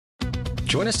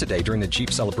Join us today during the Jeep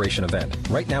Celebration event.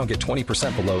 Right now, get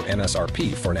 20% below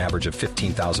MSRP for an average of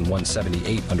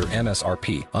 $15,178 under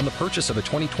MSRP on the purchase of a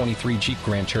 2023 Jeep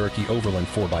Grand Cherokee Overland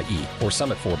 4xE or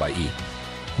Summit 4xE.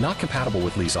 Not compatible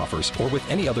with lease offers or with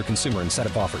any other consumer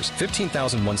incentive offers.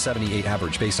 $15,178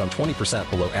 average based on 20%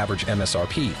 below average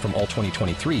MSRP from all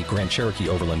 2023 Grand Cherokee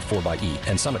Overland 4xE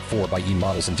and Summit 4xE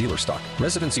models in dealer stock.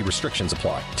 Residency restrictions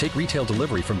apply. Take retail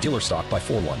delivery from dealer stock by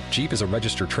 4/1. Jeep is a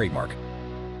registered trademark.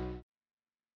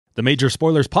 The Major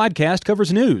Spoilers podcast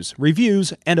covers news,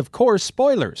 reviews, and of course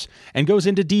spoilers, and goes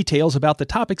into details about the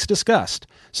topics discussed.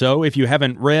 So if you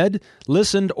haven't read,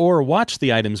 listened, or watched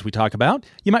the items we talk about,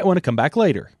 you might want to come back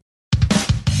later.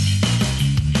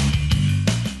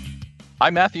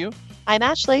 I'm Matthew. I'm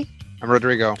Ashley. I'm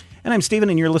Rodrigo. And I'm Steven,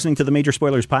 and you're listening to the Major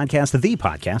Spoilers podcast, the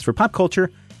podcast for pop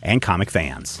culture and comic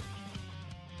fans.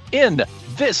 In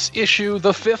this issue,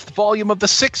 the 5th volume of The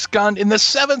Sixth Gun in the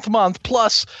 7th month,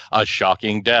 plus a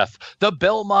shocking death. The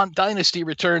Belmont Dynasty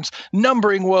returns,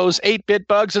 numbering woes, 8-bit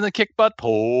bugs, and the kick butt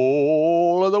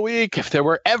poll of the week. If there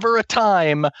were ever a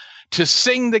time to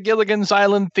sing the Gilligan's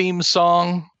Island theme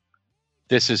song,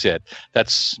 this is it.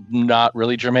 That's not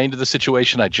really germane to the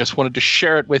situation. I just wanted to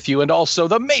share it with you. And also,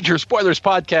 the Major Spoilers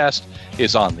podcast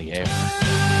is on the air.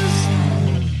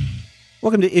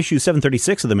 Welcome to issue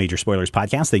 736 of the Major Spoilers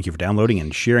podcast. Thank you for downloading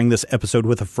and sharing this episode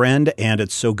with a friend. And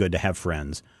it's so good to have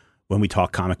friends when we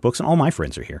talk comic books. And all my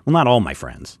friends are here. Well, not all my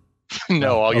friends.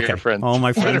 No, all your friends. All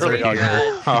my friends are here.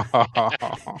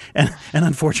 and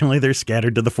unfortunately, they're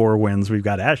scattered to the four winds. We've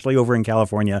got Ashley over in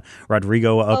California,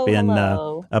 Rodrigo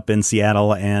up in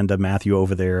Seattle, and Matthew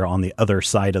over there on the other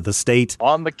side of the state.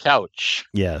 On the couch.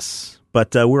 Yes.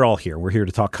 But we're all here. We're here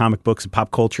to talk comic books and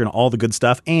pop culture and all the good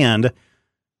stuff. And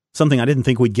something I didn't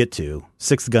think we'd get to,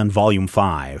 Sixth Gun Volume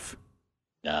 5.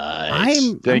 Nice.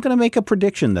 I'm going to make a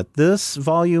prediction that this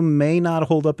volume may not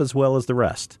hold up as well as the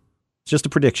rest. It's just a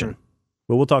prediction.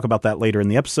 But we'll talk about that later in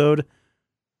the episode.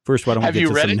 First, why don't we get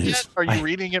to some news? Have you read it yet? Are you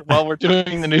reading it while we're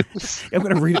doing the news? I'm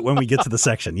going to read it when we get to the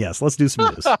section. Yes, let's do some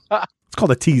news. It's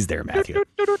called a tease there, Matthew.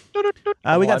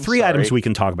 We got three items we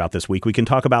can talk about this week. We can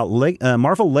talk about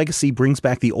Marvel Legacy brings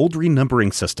back the old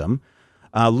renumbering system.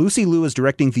 Lucy Liu is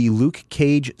directing the Luke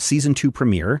Cage Season 2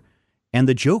 premiere, and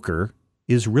the Joker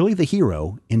is really the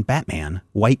hero in Batman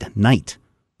White Knight.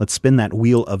 Let's spin that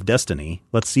wheel of destiny.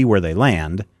 Let's see where they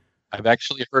land. I've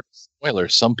actually heard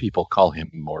spoilers. Some people call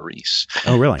him Maurice.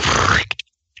 Oh, really?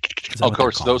 Of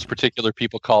course, those particular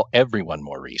people call everyone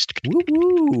Maurice.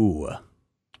 Woo-woo.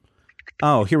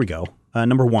 Oh, here we go.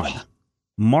 Number one.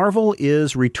 Marvel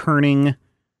is returning.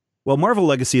 Well, Marvel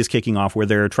Legacy is kicking off where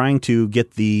they're trying to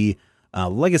get the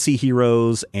legacy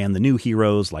heroes and the new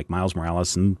heroes like Miles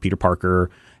Morales and Peter Parker.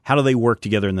 How do they work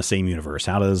together in the same universe?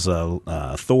 How does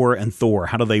Thor and Thor,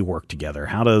 how do they work together?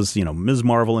 How does, Ms.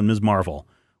 Marvel and Ms. Marvel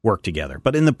work together?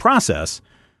 But in the process,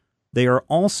 they are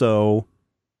also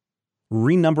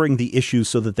renumbering the issues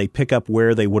so that they pick up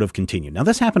where they would have continued. Now,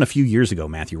 this happened a few years ago,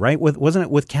 Matthew, right? Wasn't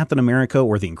it with Captain America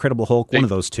or the Incredible Hulk? One of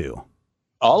those two.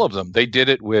 All of them. They did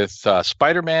it with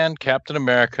Spider-Man, Captain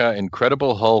America,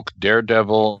 Incredible Hulk,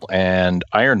 Daredevil, and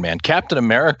Iron Man. Captain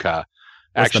America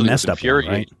actually was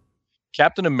infuriating. Right?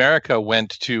 Captain America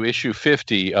went to issue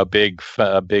 50, a big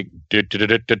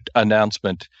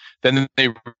announcement. Then they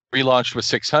relaunched with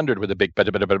 600 with a big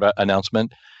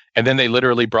announcement. And then they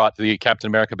literally brought the Captain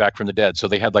America back from the dead. So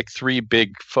they had like 3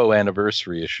 big faux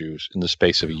anniversary issues in the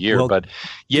space of a year. Well, but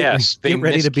yes, they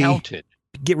miscounted.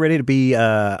 Get ready to be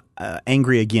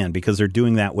angry again, because they're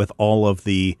doing that with all of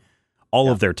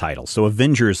their titles. So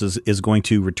Avengers is going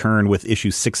to return with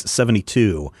issue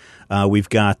 672. We've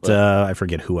got I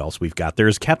forget who else we've got.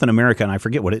 There's Captain America, and I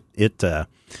forget what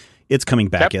it's coming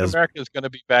back Captain as. America is going to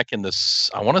be back in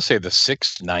I want to say the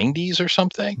 690s or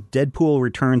something. Deadpool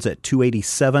returns at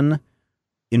 287.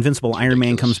 Invincible Iron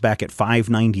Man comes back at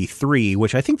 593,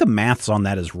 which I think the maths on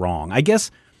that is wrong. I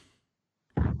guess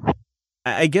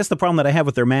the problem that I have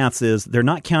with their maths is they're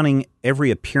not counting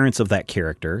every appearance of that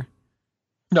character.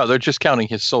 No, they're just counting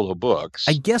his solo books.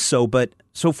 I guess so, but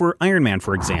so for Iron Man,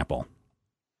 for example.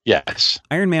 Yes.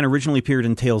 Iron Man originally appeared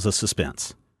in Tales of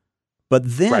Suspense. But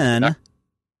then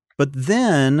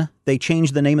they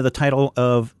changed the name of the title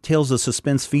of Tales of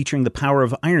Suspense featuring the power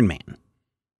of Iron Man.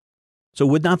 So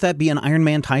would not that be an Iron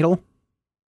Man title?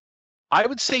 I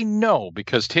would say no,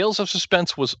 because Tales of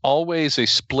Suspense was always a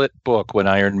split book when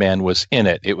Iron Man was in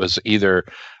it. It was either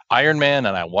Iron Man,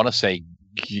 and I want to say,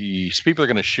 people are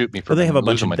going to shoot me for they had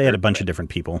a bunch of different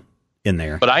people in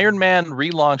there. But Iron Man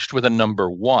relaunched with a number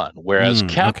 1, whereas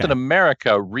Captain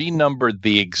America renumbered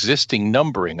the existing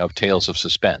numbering of Tales of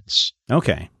Suspense.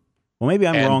 Okay. Well, maybe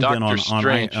I'm And wrong then Doctor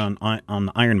Strange.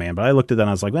 on Iron Man, but I looked at that and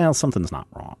I was like, well, something's not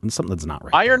wrong. Something's not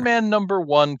right. Iron there. Man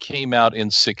 #1 came out in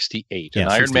 1968, Yeah,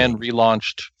 and Iron 68. Man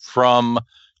relaunched from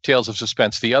Tales of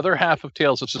Suspense. The other half of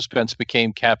Tales of Suspense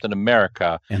became Captain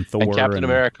America, And Thor. and Captain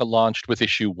America launched with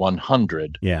issue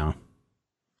 100. Yeah.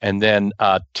 And then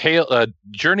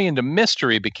Journey into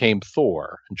Mystery became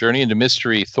Thor. Journey into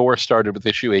Mystery, Thor started with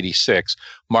issue 86.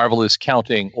 Marvel is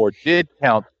counting, or did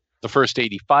count, the first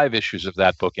 85 issues of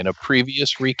that book in a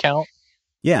previous recount.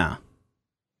 Yeah.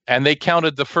 And they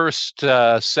counted the first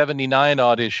 79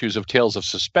 odd issues of Tales of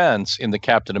Suspense in the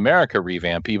Captain America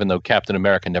revamp, even though Captain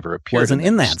America never appeared. Wasn't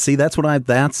in that. See, that's what I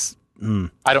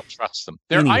don't trust them.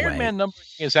 Their Anyway. Iron Man numbering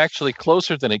is actually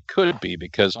closer than it could be,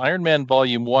 because Iron Man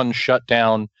Volume 1 shut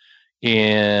down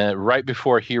right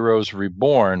before Heroes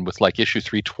Reborn with like issue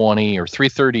 320 or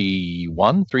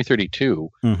 331,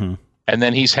 332. Mm-hmm. And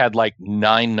then he's had like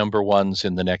 9 #1s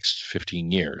in the next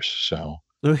 15 years. So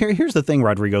here's the thing,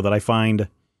 Rodrigo, that I find,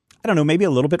 I don't know, maybe a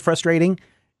little bit frustrating.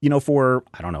 For,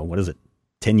 I don't know, what is it,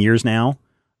 10 years now?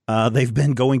 They've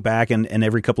been going back and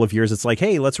every couple of years it's like,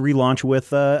 hey, let's relaunch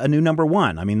with a new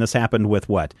 #1. I mean, this happened with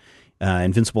what?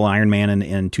 Invincible Iron Man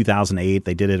in 2008.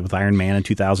 They did it with Iron Man in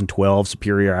 2012,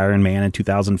 Superior Iron Man in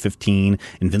 2015,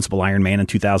 Invincible Iron Man in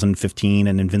 2015,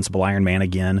 and Invincible Iron Man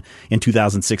again in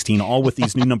 2016, all with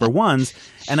these new #1s.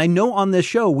 And I know on this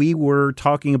show we were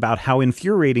talking about how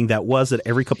infuriating that was that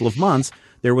every couple of months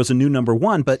there was a new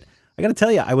 #1. But I got to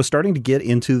tell you, I was starting to get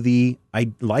into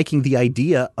liking the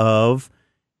idea of,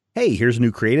 hey, here's a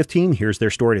new creative team. Here's their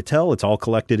story to tell. It's all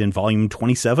collected in volume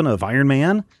 27 of Iron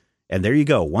Man. And there you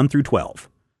go, 1 through 12.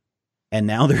 And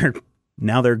now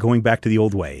they're going back to the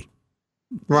old way.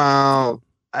 Well,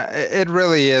 it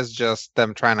really is just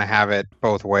them trying to have it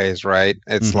both ways, right?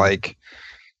 It's like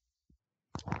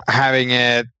having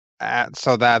it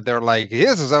so that they're like,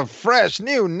 this is a fresh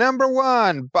new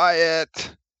 #1, buy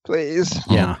it, please.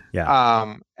 Yeah.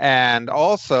 And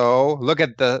also look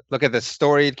at the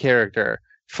storied character.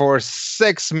 For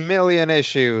 6 million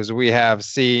issues, we have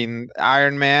seen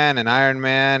Iron Man, and Iron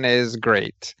Man is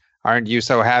great. Aren't you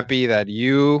so happy that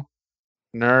you,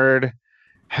 nerd,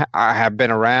 have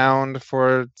been around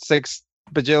for 6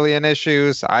 bajillion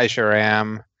issues? I sure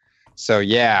am. So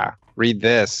yeah, read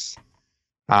this.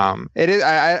 It is.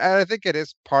 I think it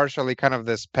is partially kind of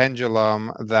this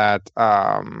pendulum that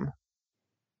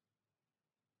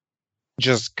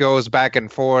just goes back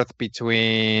and forth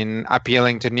between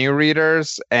appealing to new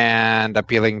readers and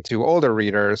appealing to older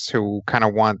readers who kind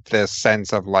of want this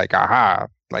sense of like, aha,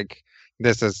 like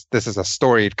this is a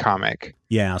storied comic.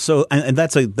 Yeah. So, and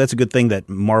that's a good thing that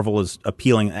Marvel is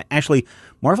appealing. Actually,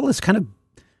 Marvel has kind of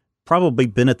probably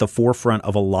been at the forefront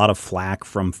of a lot of flack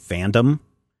from fandom,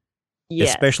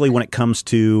 especially when it comes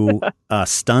to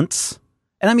stunts.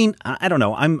 And I mean, I don't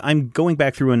know. I'm going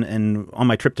back through and on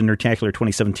my trip to Nerdtacular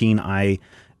 2017, I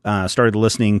started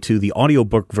listening to the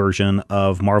audiobook version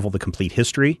of Marvel: The Complete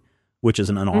History, which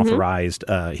is an unauthorized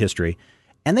history.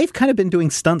 And they've kind of been doing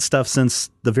stunt stuff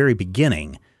since the very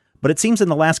beginning. But it seems in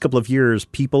the last couple of years,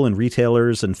 people and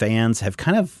retailers and fans have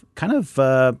kind of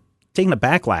taken a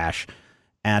backlash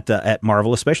at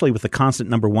Marvel, especially with the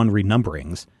constant #1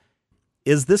 renumberings.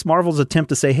 Is this Marvel's attempt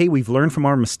to say, hey, we've learned from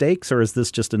our mistakes, or is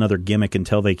this just another gimmick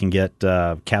until they can get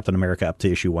Captain America up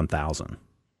to issue 1000?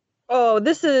 Oh,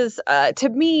 this is, to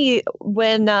me,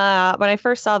 when I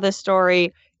first saw this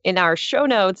story in our show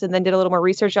notes and then did a little more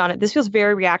research on it, this feels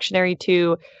very reactionary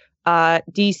to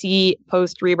DC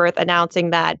post-Rebirth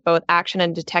announcing that both Action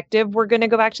and Detective were going to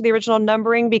go back to the original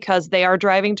numbering because they are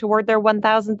driving toward their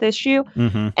 1000th issue.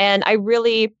 Mm-hmm. And I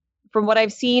really, from what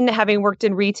I've seen, having worked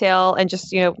in retail and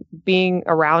just, being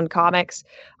around comics,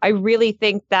 I really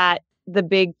think that the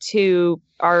big two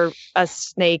are a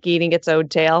snake eating its own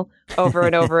tail over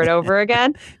and over and over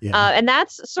again. Yeah. And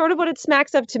that's sort of what it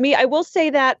smacks up to me. I will say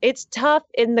that it's tough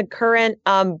in the current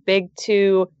big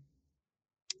two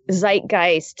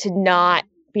zeitgeist to not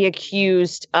be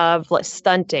accused of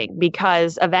stunting,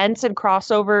 because events and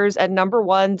crossovers and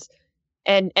 #1s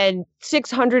and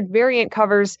 600 variant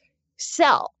covers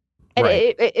sell. And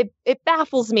Right. it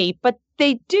baffles me, but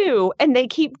they do, and they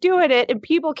keep doing it, and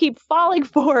people keep falling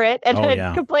for it and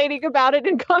then complaining about it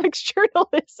in comics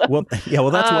journalism. Well,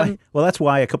 yeah, that's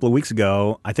why a couple of weeks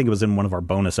ago, I think it was in one of our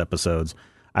bonus episodes,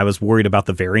 I was worried about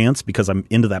the variants because I'm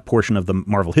into that portion of the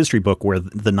Marvel history book where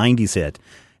the 90s hit,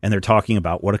 and they're talking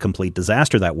about what a complete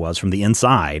disaster that was from the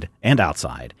inside and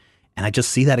outside. And I just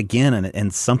see that again,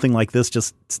 and something like this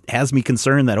just has me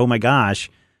concerned that, oh my gosh,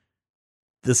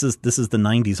 this is the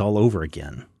 90s all over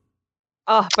again.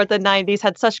 Oh, but the 90s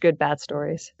had such good bad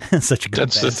stories. Such good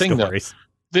That's bad the thing, stories.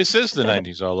 This is the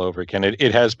 90s all over again.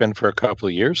 It has been for a couple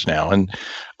of years now. And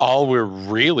all we're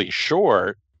really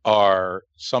short are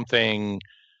something,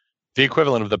 the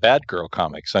equivalent of the Batgirl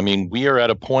comics. I mean, we are at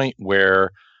a point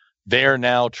where they're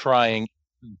now trying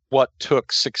what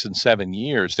took 6 and 7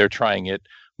 years. They're trying it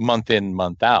month in,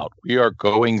 month out. We are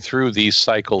going through these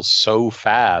cycles so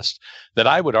fast that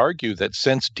I would argue that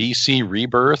since DC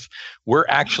Rebirth, we're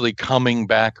actually coming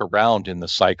back around in the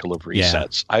cycle of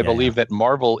resets. I believe that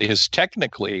Marvel is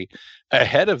technically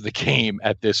ahead of the game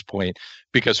at this point,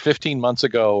 because 15 months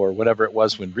ago or whatever it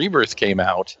was when Rebirth came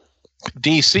out,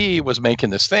 DC was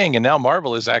making this thing, and now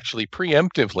Marvel is actually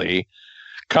preemptively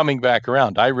coming back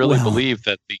around. I really believe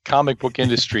that the comic book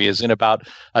industry is in about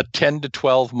a 10 to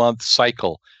 12 month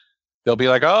cycle. They'll be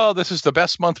like, oh, this is the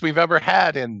best month we've ever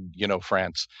had in,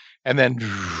 France. And then,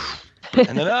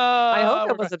 I hope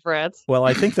it wasn't France. Well,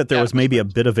 I think that there was maybe a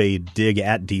bit of a dig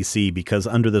at DC, because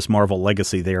under this Marvel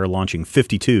Legacy, they are launching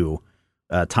 52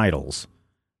 titles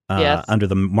under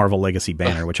the Marvel Legacy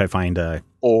banner, which I find...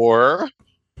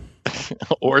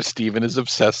 Or Steven is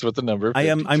obsessed with the number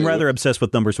 52. I'm rather obsessed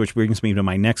with numbers, which brings me to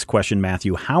my next question,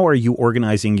 Matthew. How are you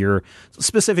organizing your,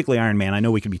 specifically Iron Man? I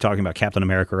know we could be talking about Captain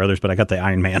America or others, but I got the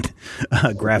Iron Man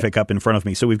graphic up in front of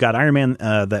me. So we've got Iron Man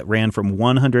that ran from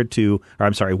 1 to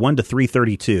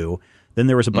 332. Then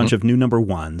there was a bunch of new number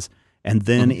ones. And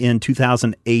then in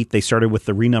 2008, they started with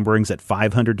the renumberings at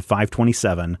 500 to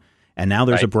 527. And now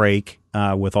there's a break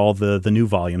with all the new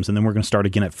volumes, and then we're going to start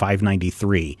again at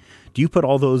 593. Do you put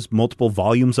all those multiple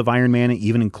volumes of Iron Man,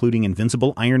 even including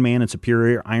Invincible Iron Man and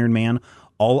Superior Iron Man,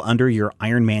 all under your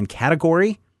Iron Man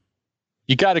category?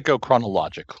 You got to go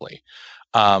chronologically.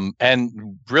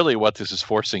 And really what this is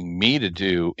forcing me to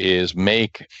do is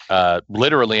make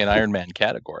literally an Iron Man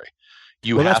category.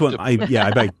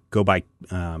 I go by,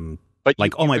 but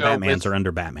like all my Batmans are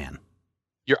under Batman.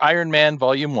 Your Iron Man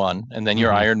Volume 1, and then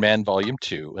your Iron Man Volume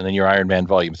 2, and then your Iron Man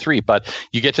Volume 3. But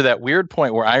you get to that weird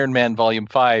point where Iron Man Volume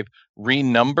 5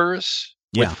 renumbers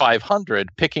with 500,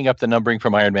 picking up the numbering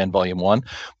from Iron Man Volume 1.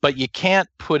 But you can't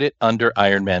put it under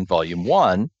Iron Man Volume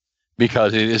 1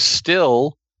 because it is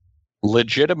still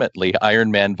legitimately Iron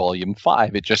Man Volume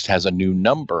 5. It just has a new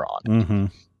number on it. Mm-hmm.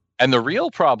 And the real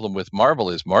problem with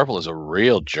Marvel is a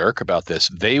real jerk about this.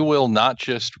 They will not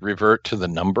just revert to the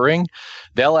numbering.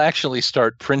 They'll actually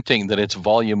start printing that it's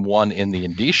Volume 1 in the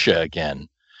indicia again,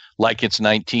 like it's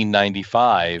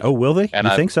 1995. Oh, will they? And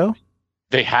you think so?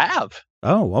 They have.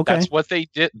 Oh, okay. That's what they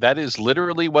did. That is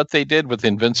literally what they did with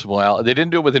Invincible. They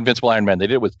didn't do it with Invincible Iron Man. They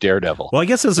did it with Daredevil. Well, I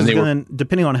guess this is going to,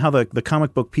 depending on how the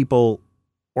comic book people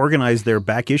organize their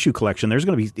back issue collection, there's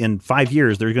going to be, in 5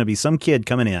 years, there's going to be some kid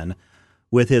coming in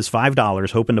with his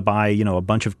 $5 hoping to buy, a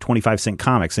bunch of 25-cent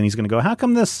comics. And he's going to go, how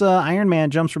come this Iron Man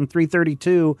jumps from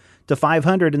 332 to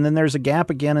 500 and then there's a gap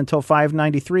again until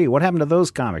 593? What happened to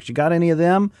those comics? You got any of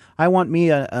them? I want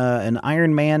me an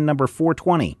Iron Man number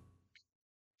 420.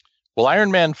 Well,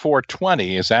 Iron Man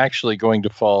 420 is actually going to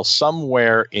fall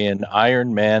somewhere in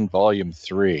Iron Man Volume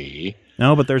 3.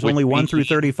 No, but there's only 1 through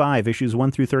 35, issues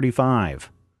 1 through 35.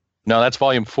 No, that's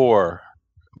Volume 4.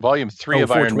 Volume 3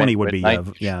 of Iron Man would be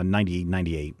 90,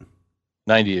 98.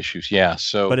 90 issues, yeah.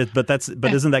 So, but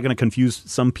isn't that going to confuse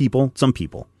some people? Some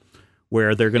people,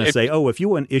 where they're going to say, "Oh, if you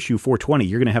want issue 420,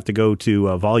 you're going to have to go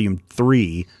to Volume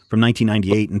 3 from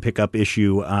 1998 and pick up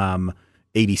issue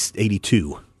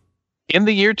 82." In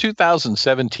the year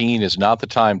 2017 is not the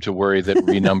time to worry that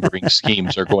renumbering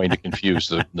schemes are going to confuse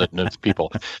the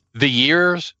people. The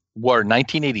years where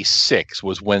 1986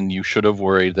 was when you should have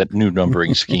worried that new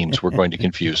numbering schemes were going to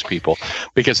confuse people,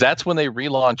 because that's when they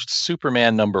relaunched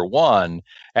Superman #1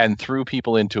 and threw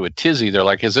people into a tizzy. They're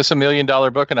like, is this $1 million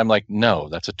book? And I'm like, no,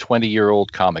 that's a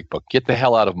 20-year-old comic book. Get the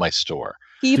hell out of my store.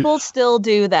 People still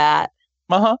do that.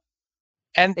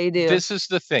 And they do. This is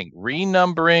the thing.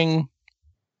 Renumbering.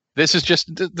 This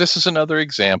is another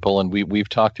example, and we've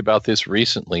talked about this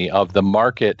recently, of the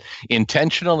market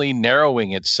intentionally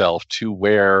narrowing itself to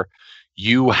where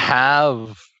you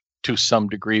have, to some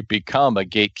degree, become a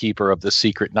gatekeeper of the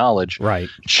secret knowledge, right?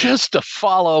 Just to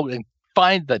follow and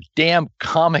find the damn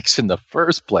comics in the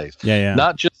first place. Yeah.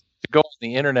 Not just to go on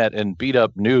the internet and beat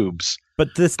up noobs. But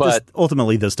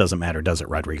ultimately, this doesn't matter, does it,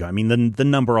 Rodrigo? I mean, the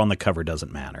number on the cover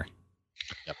doesn't matter.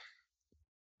 Yep.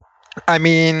 I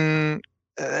mean,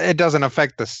 it doesn't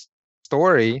affect the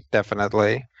story,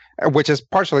 definitely, which is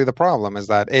partially the problem, is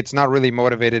that it's not really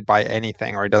motivated by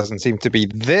anything, or it doesn't seem to be.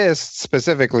 This,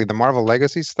 specifically, the Marvel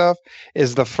Legacy stuff,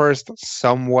 is the first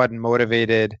somewhat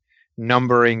motivated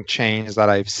numbering change that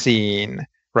I've seen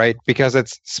right? Because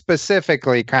it's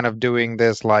specifically kind of doing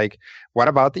this, like, what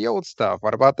about the old stuff?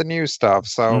 What about the new stuff?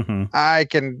 So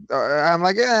I'm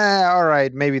like, all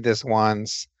right, maybe this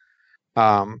once.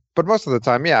 But most of the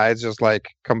time, yeah, it's just like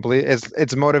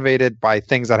it's motivated by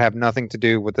things that have nothing to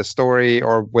do with the story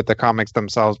or with the comics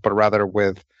themselves, but rather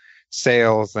with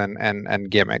sales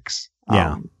and gimmicks.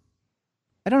 Yeah.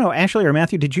 I don't know, Ashley or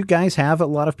Matthew, did you guys have a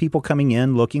lot of people coming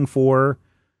in looking for,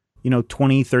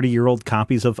 20, 30-year-old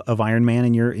copies of Iron Man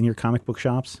in your comic book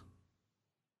shops?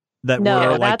 That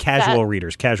were like casual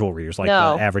readers, like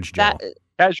no, the average Joe.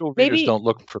 Casual readers don't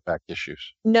look for back issues.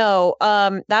 No,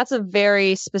 that's a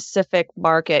very specific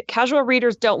market. Casual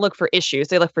readers don't look for issues;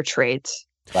 they look for trades.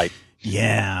 Right.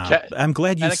 Yeah, I'm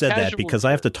glad you said that because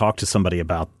I have to talk to somebody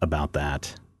about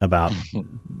that. About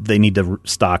they need to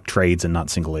stock trades and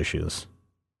not single issues.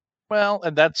 Well,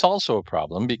 and that's also a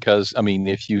problem because, I mean,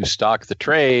 if you stock the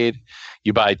trade,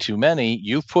 you buy too many,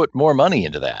 you've put more money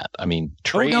into that. I mean,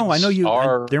 trades I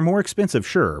know they're more expensive,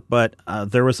 sure, but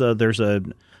there's a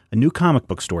new comic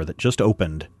book store that just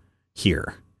opened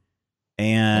here.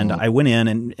 And I went in,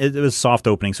 and it was soft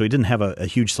opening, so he didn't have a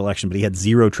huge selection, but he had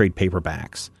 0 trade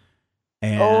paperbacks.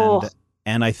 And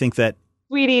I think that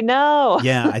Sweetie, no.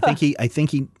 Yeah, I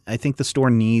think the store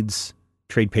needs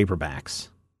trade paperbacks.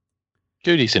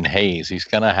 Dude, he's in Hayes. He's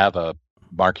going to have a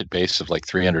market base of like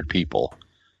 300 people.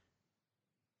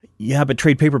 Yeah, but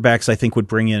trade paperbacks, I think, would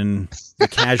bring in the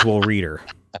casual reader.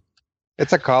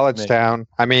 It's a college town.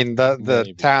 I mean,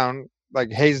 the town,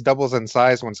 like, Hayes doubles in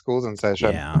size when school's in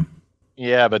session. Yeah.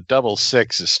 Yeah, but double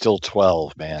 6 is still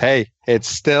 12, man. Hey, it's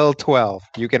still 12.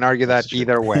 You can argue that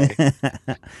either way.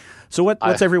 So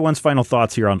what's everyone's final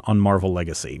thoughts here on Marvel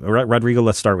Legacy? Rodrigo,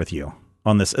 let's start with you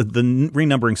on this. The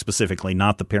renumbering specifically,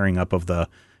 not the pairing up of the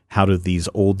how do these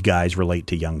old guys relate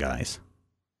to young guys.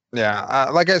 Yeah,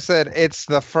 like I said, it's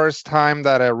the first time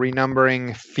that a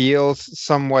renumbering feels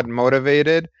somewhat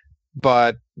motivated,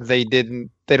 but they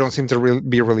don't seem to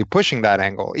be really pushing that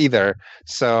angle either.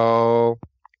 So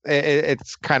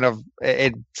it's kind of,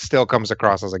 it still comes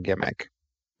across as a gimmick.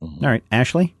 All right,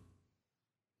 Ashley?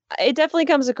 It definitely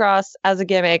comes across as a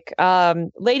gimmick.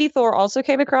 Lady Thor also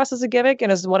came across as a gimmick and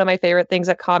is one of my favorite things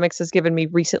that comics has given me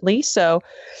recently. So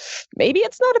maybe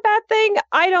it's not a bad thing.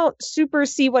 I don't super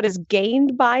see what is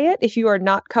gained by it if you are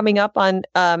not coming up on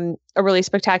a really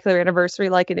spectacular anniversary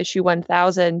like an issue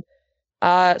 1000.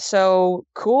 So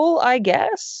cool, I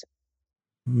guess.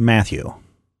 Matthew.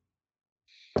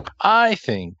 I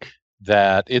think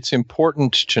that it's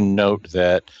important to note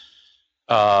that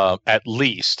at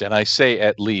least, and I say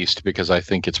at least because I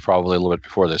think it's probably a little bit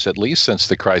before this, at least since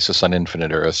the Crisis on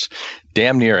Infinite Earths,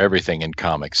 damn near everything in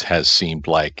comics has seemed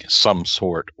like some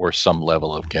sort or some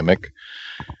level of gimmick.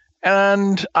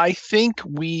 And I think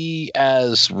we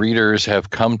as readers have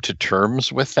come to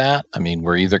terms with that. I mean,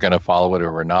 we're either going to follow it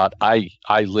or we're not. I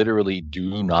literally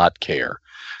do not care.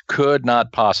 Could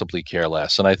not possibly care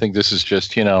less. And I think this is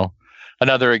just,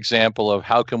 another example of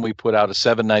how can we put out a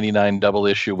 $7.99 double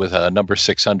issue with a number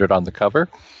 600 on the cover.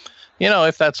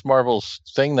 If that's Marvel's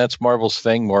thing, that's Marvel's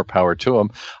thing. More power to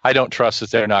them. I don't trust that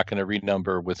they're not going to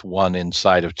renumber with one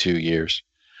inside of 2 years.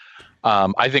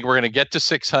 I think we're going to get to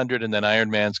 600, and then Iron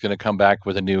Man's going to come back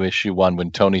with a new issue 1 when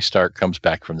Tony Stark comes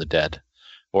back from the dead,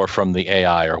 or from the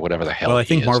AI, or whatever the hell. Well, I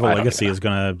think Marvel Legacy is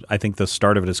going to. I think the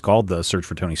start of it is called the Search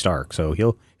for Tony Stark, so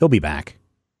he'll be back.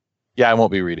 Yeah, I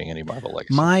won't be reading any Marvel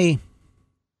Legacy.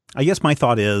 I guess my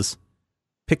thought is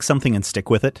pick something and stick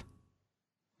with it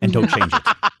and don't change it.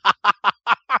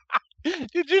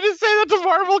 Did you just say that to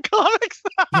Marvel Comics?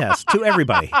 Yes, to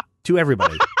everybody. To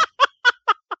everybody.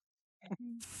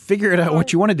 Figure it out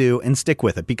what you want to do and stick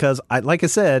with it. Because, like I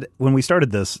said, when we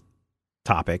started this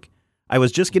topic, I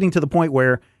was just getting to the point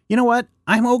where, you know what?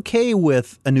 I'm okay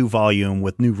with a new volume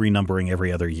with new renumbering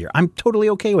every other year. I'm totally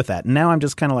okay with that. And now I'm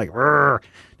just kind of like, now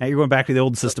you're going back to the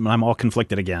old system and I'm all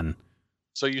conflicted again.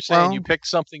 So you're saying you picked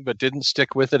something but didn't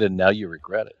stick with it, and now you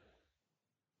regret it?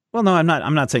 Well, no, I'm not.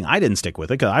 I'm not saying I didn't stick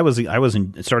with it because I was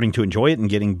starting to enjoy it and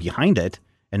getting behind it,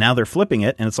 and now they're flipping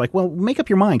it, and it's like, well, make up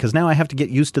your mind because now I have to get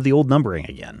used to the old numbering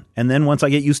again, and then once I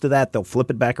get used to that, they'll flip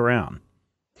it back around.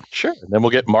 Sure, and then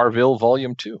we'll get Marvel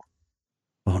Volume 2.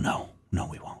 Oh no,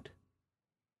 we won't.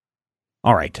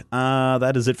 All right,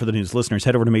 that is it for the news. Listeners,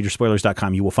 head over to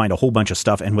majorspoilers.com. You will find a whole bunch of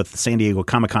stuff, and with San Diego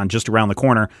Comic-Con just around the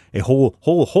corner, a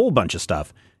whole bunch of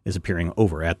stuff is appearing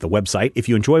over at the website. If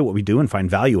you enjoy what we do and find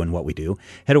value in what we do,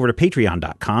 head over to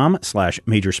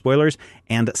patreon.com/majorspoilers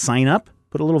and sign up.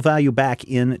 Put a little value back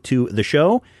into the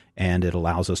show, and it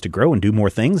allows us to grow and do more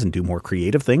things and do more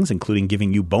creative things, including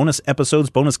giving you bonus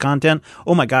episodes, bonus content.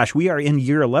 Oh my gosh, we are in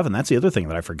year 11. That's the other thing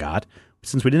that I forgot.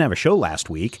 Since we didn't have a show last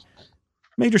week,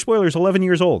 Major Spoilers, 11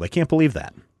 years old. I can't believe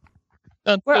that.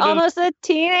 We're almost a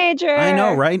teenager. I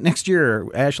know, right? Next year,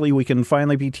 Ashley, we can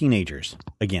finally be teenagers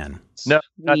again. No,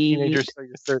 not teenagers. So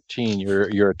you're 13.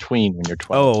 You're a tween when you're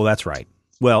 12. Oh, that's right.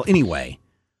 Well, anyway,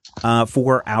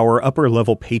 for our upper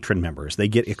level patron members, they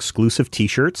get exclusive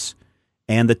T-shirts,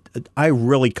 and I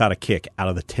really got a kick out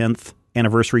of the 10th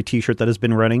anniversary T-shirt that has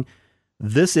been running.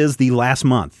 This is the last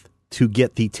month to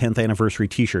get the 10th anniversary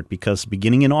T-shirt, because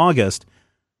beginning in August,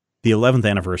 the 11th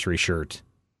anniversary shirt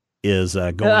is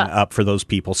going up for those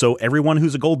people. So everyone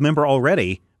who's a gold member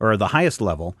already, or the highest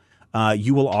level,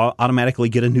 you will automatically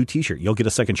get a new T-shirt. You'll get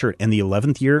a second shirt. And the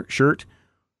 11th year shirt,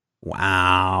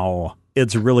 wow,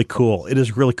 it's really cool. It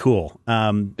is really cool.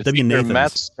 W. Nathans,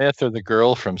 Matt Smith or the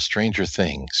girl from Stranger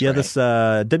Things. Yeah, right? this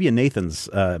W. Nathans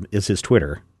is his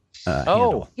Twitter.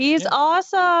 Handle. He's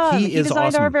awesome. He is designed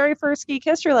awesome. our very first Geek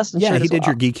History Lesson shirt. Yeah, he as did well.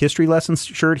 your Geek History Lessons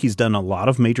shirt. He's done a lot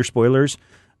of Major Spoilers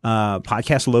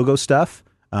podcast logo stuff.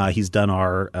 He's done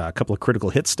our couple of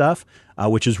Critical Hit stuff,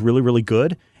 which is really, really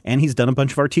good. And he's done a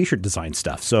bunch of our T-shirt design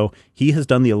stuff. So he has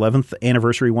done the 11th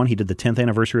anniversary one. He did the 10th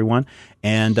anniversary one.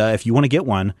 And if you want to get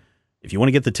one, if you want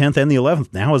to get the 10th and the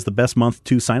 11th, now is the best month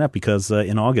to sign up, because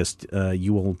in August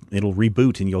it'll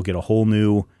reboot and you'll get a whole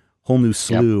new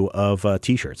slew of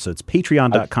T-shirts. So it's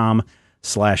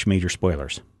patreon.com/Major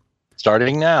Spoilers.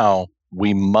 Starting now,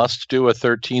 we must do a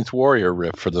 13th Warrior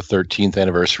riff for the 13th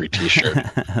anniversary T-shirt.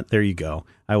 There you go.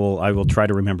 I will try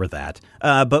to remember that.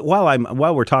 But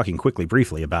while we're talking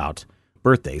briefly about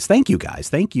birthdays, thank you guys.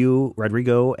 Thank you,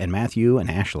 Rodrigo and Matthew and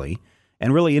Ashley,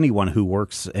 and really anyone who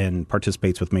works and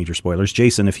participates with Major Spoilers.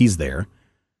 Jason, if he's there.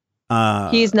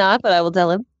 He's not, but I will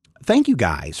tell him. Thank you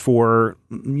guys for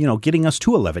getting us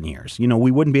to 11 years.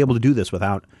 We wouldn't be able to do this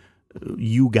without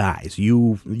you guys,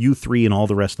 you three, and all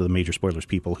the rest of the Major Spoilers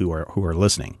people who are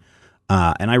listening.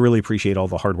 And I really appreciate all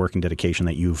the hard work and dedication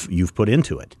that you've put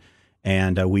into it.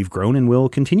 And we've grown and will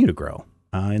continue to grow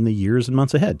in the years and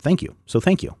months ahead. Thank you. So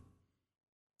thank you.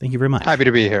 Thank you very much. Happy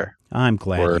to be here. I'm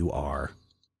glad you are.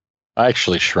 I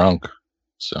actually shrunk.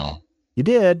 So you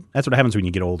did. That's what happens when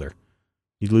you get older.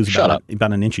 You lose about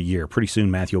an inch a year. Pretty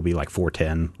soon, Matthew will be like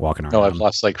 4'10", walking around. No, I've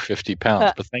lost like 50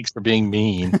 pounds, but thanks for being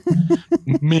mean.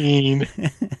 Mean.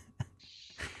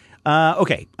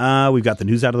 Okay, we've got the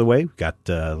news out of the way. We've got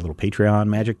a little Patreon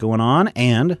magic going on,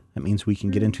 and that means we can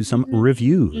get into some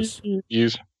reviews.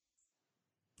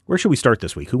 Where should we start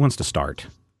this week? Who wants to start?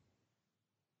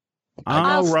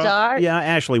 I'll start. Yeah,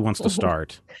 Ashley wants to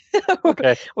start.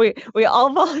 Okay. We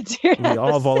all volunteered. We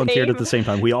all volunteered at the same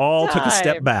time. We all took a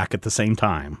step time. back at the same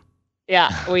time.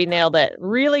 Yeah, we nailed it.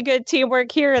 Really good teamwork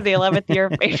here in the 11th year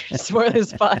of Major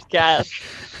Spoilers podcast.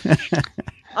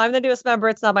 I'm the newest member.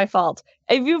 It's not my fault.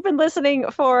 If you've been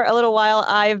listening for a little while,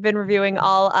 I've been reviewing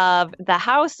all of The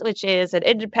House, which is an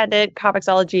independent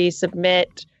Comixology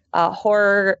Submit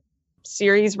horror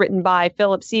series written by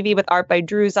Philip Seavey with art by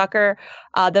Drew Zucker.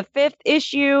 The 5th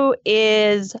issue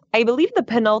is, I believe, the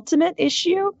penultimate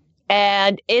issue,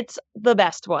 and it's the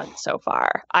best one so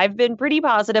far. I've been pretty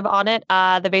positive on it.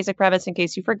 The basic premise, in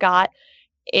case you forgot,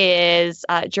 is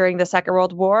during the Second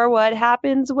World War, what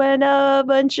happens when a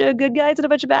bunch of good guys and a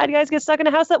bunch of bad guys get stuck in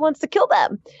a house that wants to kill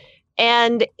them.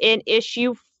 And in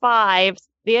issue 5,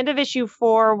 the end of issue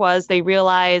 4 was they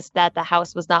realized that the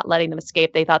house was not letting them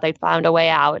escape. They thought they'd found a way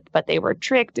out, but they were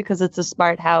tricked because it's a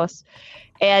smart house.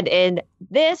 And in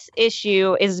this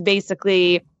issue is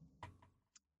basically,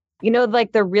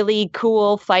 like the really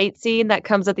cool fight scene that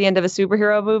comes at the end of a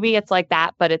superhero movie. It's like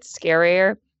that, but it's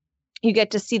scarier. You get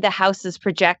to see the house's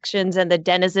projections and the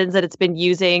denizens that it's been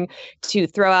using to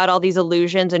throw out all these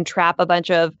illusions and trap a bunch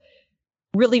of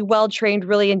really well-trained,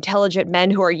 really intelligent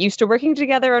men who are used to working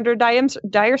together under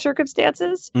dire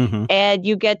circumstances. Mm-hmm. And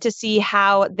you get to see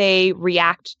how they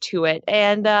react to it.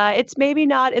 And it's maybe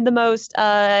not in the most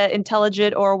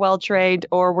intelligent or well-trained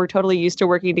or we're totally used to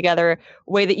working together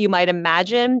way that you might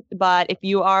imagine. But if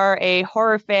you are a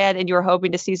horror fan and you're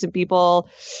hoping to see some people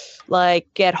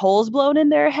get holes blown in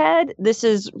their head, this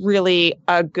is really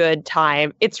a good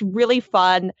time. It's really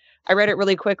fun. I read it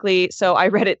really quickly, so I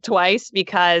read it twice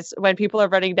because when people are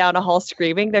running down a hall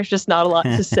screaming, there's just not a lot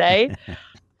to say.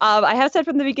 I have said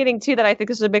from the beginning, too, that I think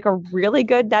this would make a really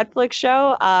good Netflix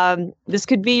show. This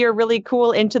could be your really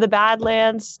cool Into the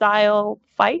Badlands style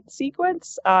fight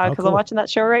sequence because cool. I'm watching that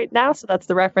show right now, so that's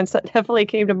the reference that definitely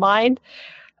came to mind.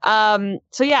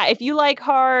 So yeah, if you like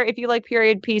horror, if you like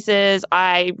period pieces,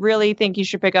 I really think you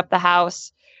should pick up The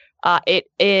House. It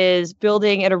is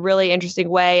building in a really interesting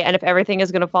way. And if everything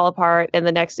is going to fall apart in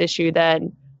the next issue,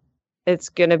 then it's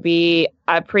going to be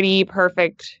a pretty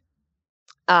perfect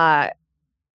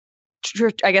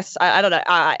I guess I don't know,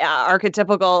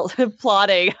 archetypical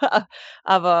plotting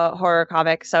of a horror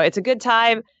comic. So it's a good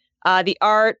time. The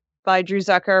art by Drew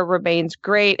Zucker remains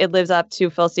great. It lives up to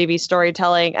Phil Seavey's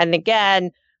storytelling. And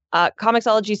again,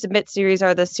 Comixology Submit series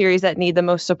are the series that need the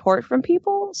most support from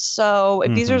people. So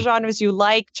if these are genres you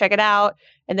like, check it out.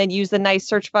 And then use the nice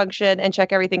search function and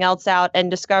check everything else out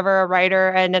and discover a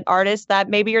writer and an artist that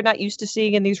maybe you're not used to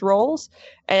seeing in these roles,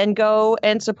 and go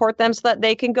and support them so that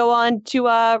they can go on to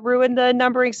ruin the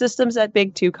numbering systems at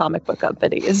big two comic book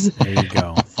companies. There you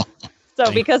go.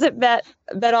 So because it met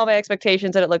all my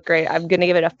expectations and it looked great, I'm going to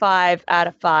give it a 5 out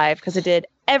of 5 because it did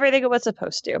everything it was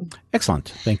supposed to. Excellent.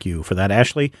 Thank you for that,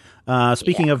 Ashley.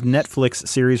 Speaking of Netflix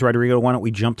series, Rodrigo, why don't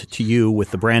we jump to you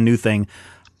with the brand new thing?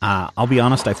 I'll be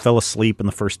honest, I fell asleep in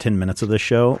the first 10 minutes of this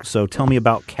show, so tell me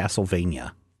about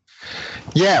Castlevania.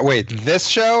 Yeah, wait, this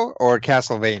show or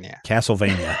Castlevania?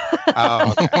 Castlevania.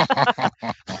 Oh, okay.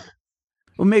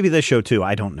 Well, maybe this show too.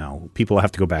 I don't know. People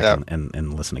have to go back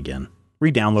and listen again.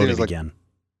 Re-download it again.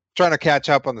 Trying to catch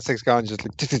up on the Six Gun, just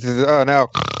like, oh no.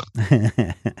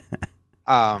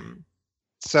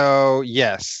 So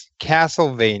yes,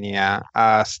 Castlevania.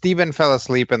 Steven fell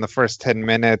asleep in the first 10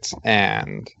 minutes,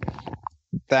 and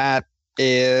that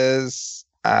is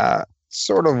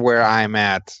sort of where I'm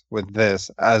at with this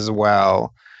as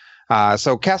well.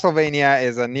 So Castlevania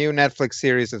is a new Netflix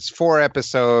series. It's 4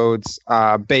 episodes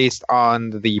based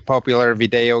on the popular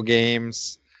video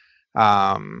games,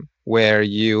 where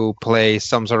you play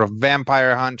some sort of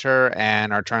vampire hunter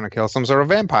and are trying to kill some sort of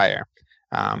vampire.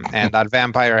 And that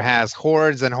vampire has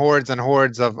hordes and hordes and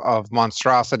hordes of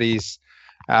monstrosities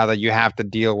that you have to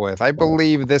deal with. I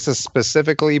believe this is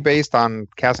specifically based on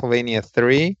Castlevania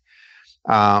 3.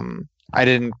 If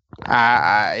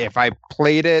I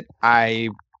played it, I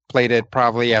played it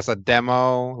probably as a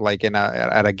demo, like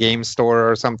at a game store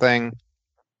or something.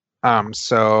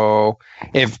 So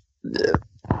if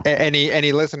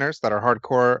any listeners that are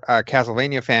hardcore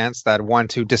Castlevania fans that want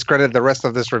to discredit the rest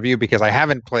of this review because I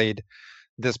haven't played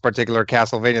this particular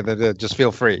Castlevania, that just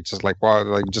feel free. Just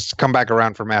just come back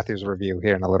around for Matthew's review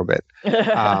here in a little bit.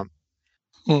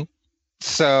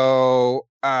 So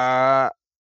the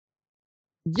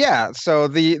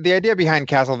idea behind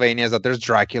Castlevania is that there's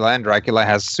Dracula, and Dracula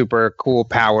has super cool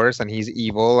powers, and he's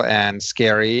evil and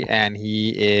scary, and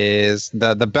he is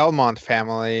the Belmont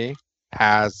family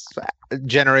has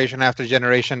generation after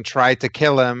generation tried to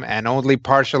kill him and only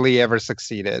partially ever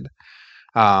succeeded.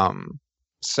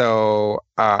 So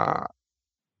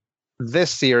this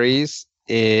series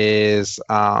is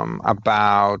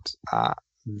about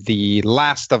the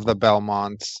last of the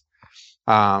Belmonts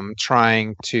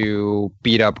trying to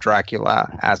beat up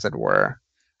Dracula, as it were.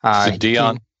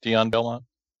 Dion Belmont?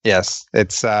 Yes,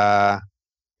 it's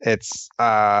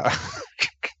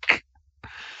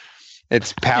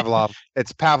it's Pavlov.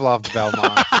 It's Pavlov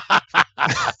Belmont.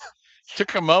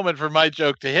 Took a moment for my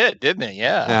joke to hit, didn't it?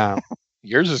 Yeah.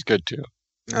 Yours is good too.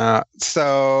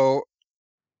 So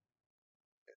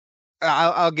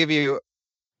I'll give you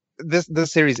this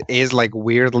series is like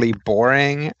weirdly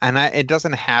boring, and it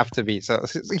doesn't have to be. So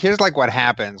here's like what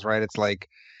happens, right? It's like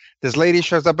this lady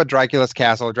shows up at Dracula's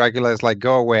castle. Dracula is like,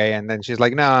 go away, and then she's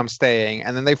like, no, I'm staying,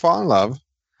 and then they fall in love.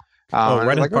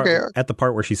 Right at the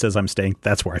part where she says I'm staying,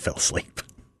 that's where I fell asleep.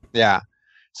 Yeah.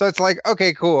 So it's like,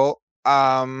 okay, cool.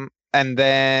 And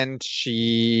then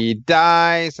she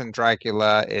dies, and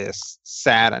Dracula is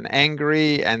sad and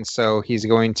angry, and so he's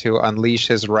going to unleash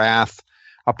his wrath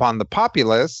upon the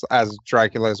populace, as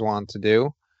Dracula is wont to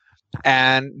do.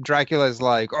 And Dracula is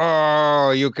like,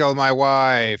 oh, you killed my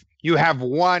wife. You have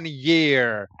 1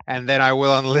 year, and then I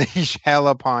will unleash hell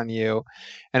upon you.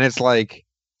 And it's like,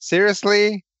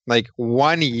 seriously? Like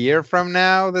 1 year from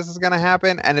now, this is going to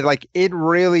happen? And it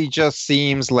really just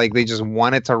seems like they just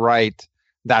wanted to write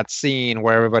that scene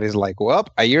where everybody's like, well,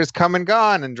 a year's come and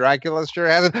gone, and Dracula sure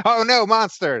hasn't. Oh no,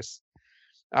 monsters!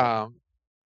 And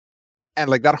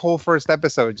like that whole first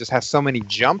episode just has so many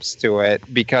jumps to it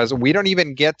because we don't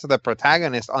even get to the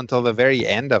protagonist until the very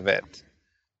end of it.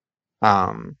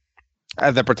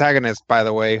 The protagonist, by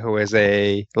the way, who is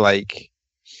a like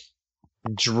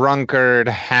drunkard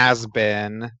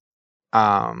has-been,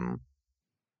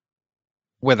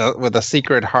 with a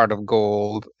secret heart of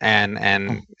gold,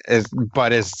 and is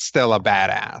still a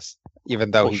badass,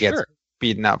 even though he gets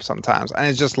beaten up sometimes. And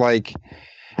it's just like,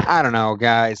 I don't know,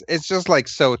 guys. It's just like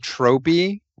so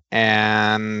tropey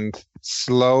and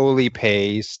slowly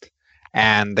paced,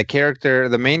 and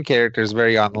the main character is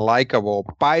very unlikable.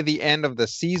 By the end of the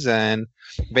season,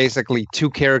 basically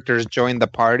 2 characters join the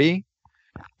party,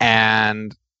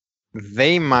 and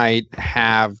they might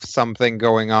have something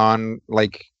going on,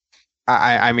 like,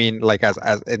 I mean, like as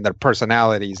in their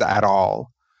personalities at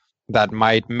all, that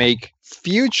might make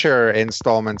future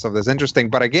installments of this interesting.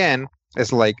 But again,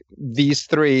 it's like these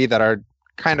three that are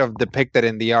kind of depicted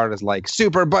in the art as like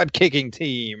super butt kicking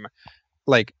team,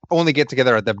 like only get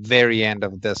together at the very end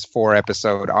of this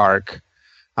 4-episode arc.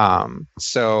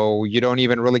 So you don't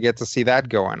even really get to see that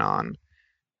going on.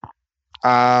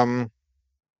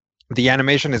 The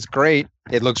animation is great.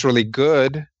 It looks really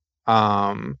good.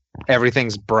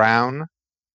 Everything's brown,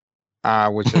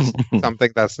 which is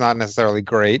something that's not necessarily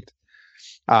great.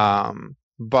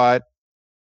 But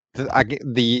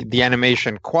the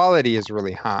animation quality is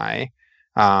really high.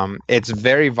 It's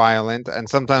very violent, and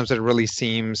sometimes it really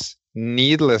seems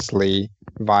needlessly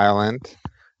violent.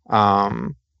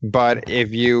 But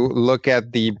if you look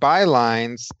at the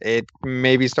bylines, it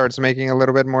maybe starts making a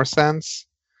little bit more sense.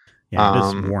 Yeah,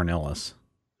 it is Warren Ellis.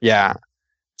 Yeah.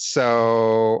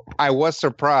 So I was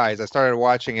surprised. I started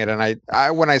watching it, and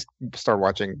I when I start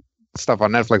watching stuff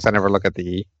on Netflix, I never look at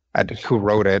who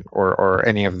wrote it or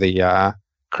any of the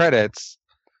credits.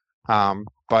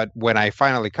 But when I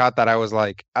finally caught that, I was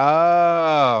like,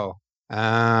 oh.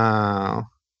 Now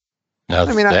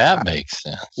I mean, that makes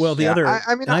sense. Well, the other,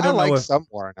 I mean, I don't like know if, some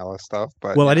Warren Ellis stuff,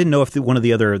 but well, I didn't know if one of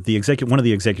the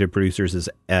executive producers is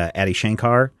Adi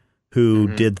Shankar, who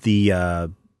did the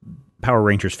Power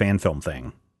Rangers fan film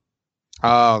thing.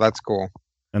 Oh, that's cool.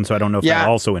 And so I don't know if that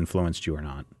also influenced you or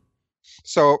not.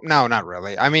 So no, not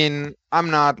really. I mean, I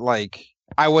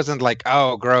wasn't like,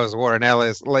 oh, gross, Warren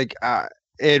Ellis. Like,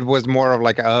 it was more of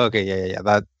like, oh, okay, yeah.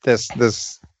 That this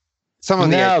some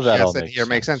of the ideas in here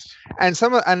make sense,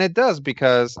 and it does,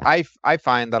 because I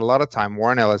find that a lot of time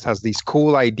Warren Ellis has these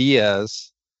cool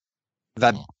ideas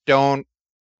that don't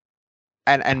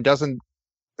and doesn't,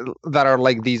 that are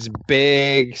like these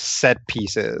big set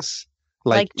pieces,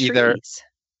 like either trees.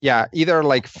 either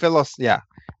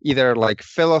like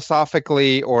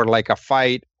philosophically, or like a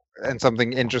fight and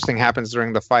something interesting happens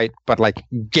during the fight, but like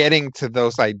getting to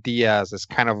those ideas is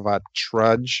kind of a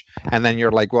trudge, and then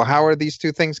you're like, well, how are these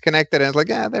two things connected? And it's like,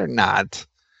 they're not.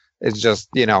 It's just,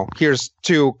 here's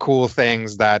two cool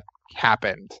things that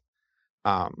happened,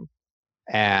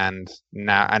 and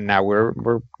now we're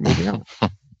moving on.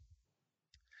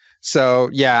 So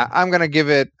yeah, I'm gonna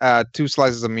give it 2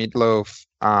 slices of meatloaf.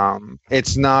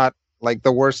 It's not like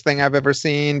the worst thing I've ever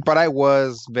seen, but I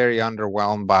was very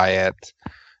underwhelmed by it.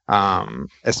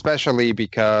 Especially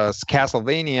because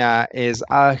Castlevania is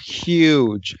a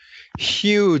huge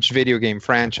video game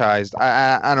franchise.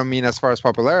 I don't mean as far as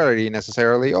popularity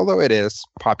necessarily, although it is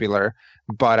popular,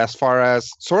 but as far as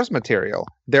source material,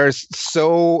 there are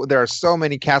so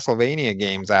many Castlevania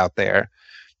games out there,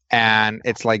 and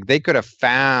it's like they could have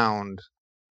found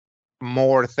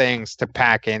more things to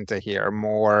pack into here,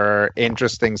 more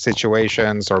interesting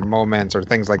situations or moments or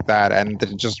things like that, and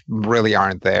they just really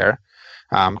aren't there.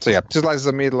 So yeah, 2 slices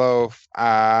of meatloaf.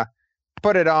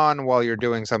 Put it on while you're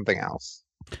doing something else.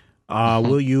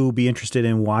 Will you be interested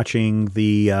in watching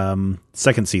the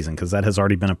second season? Because that has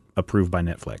already been approved by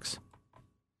Netflix.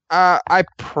 I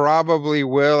probably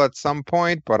will at some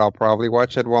point, but I'll probably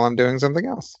watch it while I'm doing something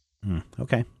else.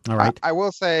 Okay. All right. I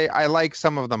will say I like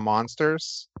some of the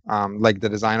monsters. Like the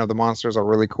design of the monsters are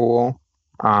really cool.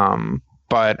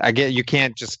 But you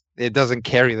can't just, it doesn't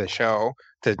carry the show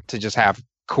to just have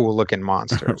cool looking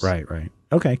monsters. Right.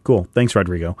 Okay, cool. Thanks,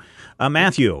 Rodrigo.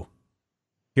 Matthew,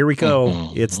 here we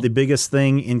go. It's the biggest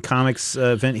thing in comics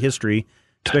event history,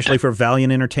 especially for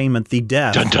Valiant Entertainment, the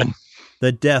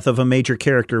death of a major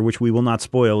character, which we will not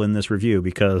spoil in this review,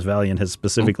 because Valiant has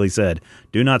specifically said,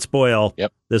 do not spoil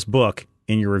this book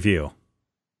in your review.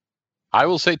 I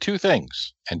will say 2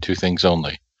 things, and 2 things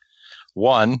only.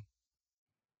 One,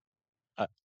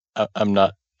 I'm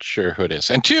not sure who it is.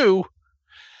 And 2,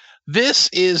 this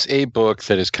is a book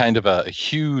that is kind of a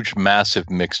huge, massive,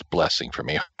 mixed blessing for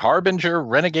me. Harbinger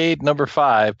Renegade number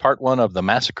 5, part 1 of the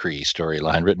Massacre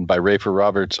storyline, written by Rafer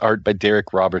Roberts, art by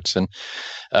Derek Robertson,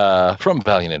 from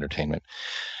Valiant Entertainment.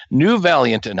 New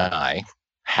Valiant and I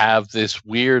have this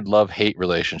weird love-hate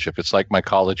relationship. It's like my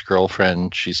college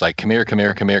girlfriend. She's like, come here,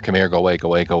 go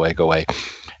away.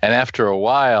 And after a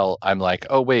while, I'm like,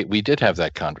 oh, wait, we did have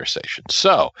that conversation.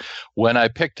 So when I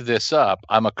picked this up,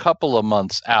 I'm a couple of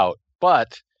months out,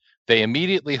 but they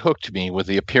immediately hooked me with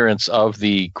the appearance of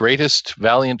the greatest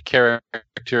Valiant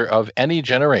character of any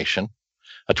generation,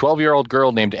 a 12-year-old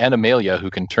girl named Animalia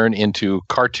who can turn into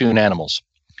cartoon animals.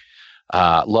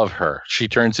 Love her. She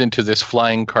turns into this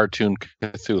flying cartoon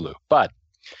Cthulhu. But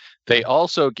they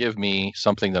also give me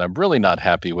something that I'm really not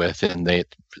happy with, in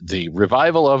the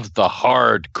revival of the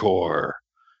hardcore,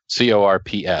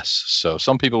 CORPS. So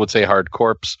some people would say hard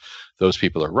corpse. Those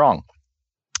people are wrong.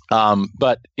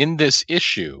 But in this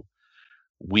issue,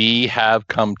 we have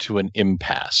come to an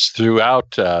impasse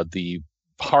throughout the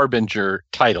Harbinger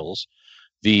titles.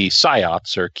 The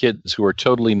Psiots, or kids who are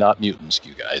totally not mutants,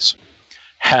 you guys,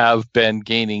 have been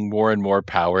gaining more and more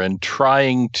power and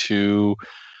trying to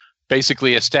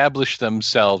basically establish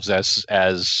themselves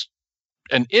as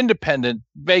an independent,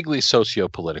 vaguely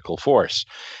socio-political force.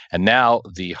 And now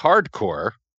the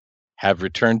Hardcore have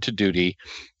returned to duty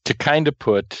to kind of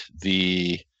put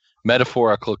the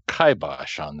metaphorical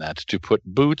kibosh on that, to put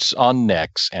boots on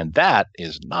necks, and that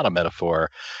is not a metaphor,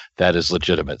 that is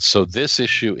legitimate. So this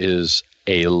issue is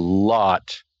a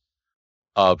lot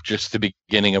of just the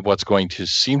beginning of what's going to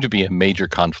seem to be a major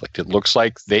conflict. It looks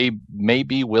like they may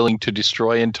be willing to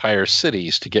destroy entire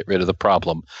cities to get rid of the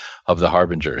problem of the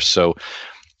Harbingers. So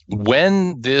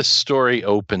when this story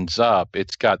opens up,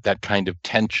 it's got that kind of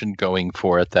tension going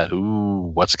for it, that,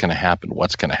 ooh, what's going to happen?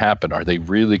 What's going to happen? Are they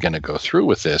really going to go through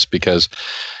with this? Because,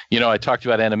 I talked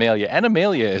about Animalia.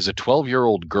 Animalia is a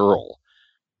 12-year-old girl.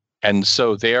 And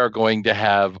so they are going to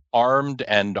have armed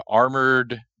and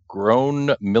armored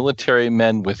grown military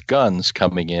men with guns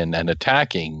coming in and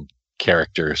attacking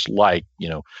characters like,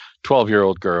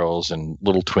 12-year-old girls and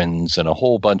little twins and a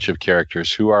whole bunch of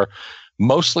characters who are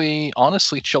mostly,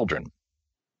 honestly, children.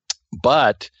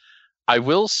 But I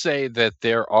will say that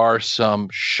there are some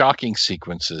shocking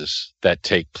sequences that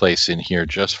take place in here,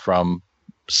 just from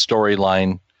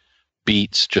storyline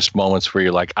beats, just moments where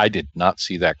you're like, I did not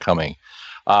see that coming.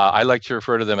 I like to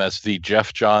refer to them as the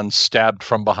Jeff Johns stabbed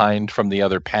from behind from the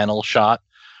other panel shot,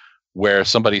 where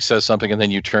somebody says something and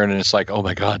then you turn and it's like, oh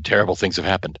my God, terrible things have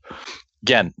happened.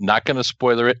 Again, not going to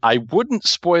spoiler it. I wouldn't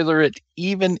spoiler it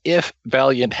even if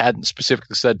Valiant hadn't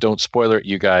specifically said don't spoiler it,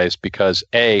 you guys, because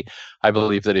A, I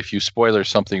believe that if you spoiler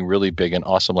something really big and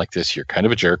awesome like this, you're kind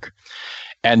of a jerk.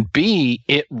 And B,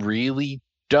 it really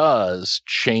does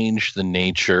change the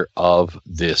nature of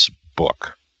this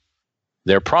book.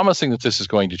 They're promising that this is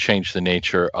going to change the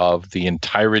nature of the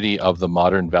entirety of the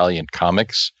modern Valiant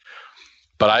comics.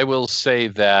 But I will say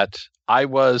that I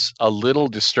was a little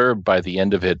disturbed by the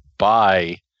end of it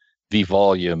by the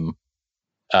volume,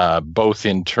 both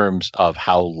in terms of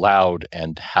how loud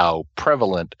and how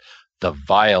prevalent the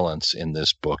violence in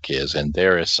this book is. And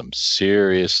there is some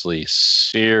seriously,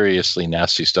 seriously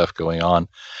nasty stuff going on.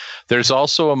 There's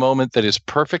also a moment that is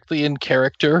perfectly in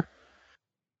character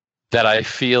that I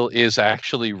feel is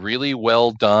actually really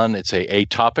well done. It's a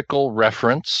topical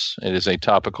reference. It is a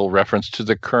topical reference to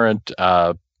the current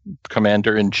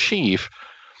commander-in-chief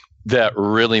that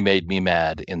really made me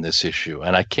mad in this issue.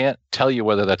 And I can't tell you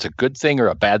whether that's a good thing or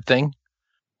a bad thing.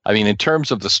 I mean, in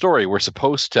terms of the story, we're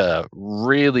supposed to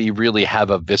really, really have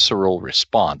a visceral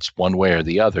response one way or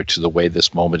the other to the way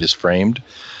this moment is framed.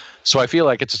 So I feel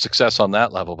like it's a success on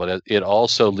that level, but it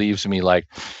also leaves me like,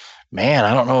 man,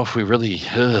 I don't know if we really,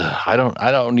 I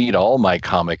don't need all my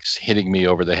comics hitting me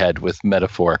over the head with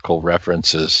metaphorical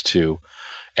references to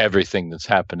everything that's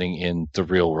happening in the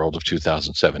real world of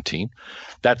 2017.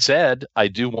 That said, I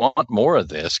do want more of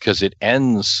this because it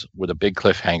ends with a big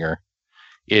cliffhanger.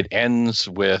 It ends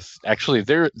with, actually,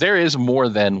 there is more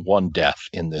than one death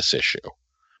in this issue.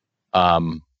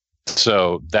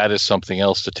 So that is something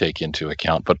else to take into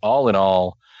account. But all in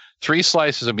all, 3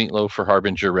 slices of meatloaf for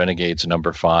Harbinger Renegades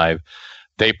number 5.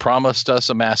 They promised us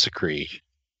a massacre,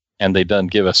 and they done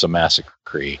give us a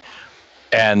massacre.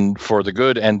 And for the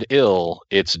good and ill,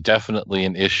 it's definitely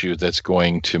an issue that's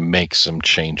going to make some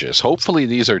changes. Hopefully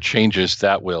these are changes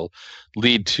that will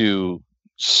lead to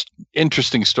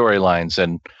interesting storylines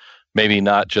and maybe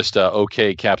not just,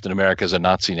 okay, Captain America's a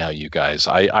Nazi now, you guys.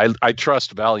 I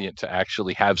trust Valiant to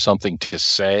actually have something to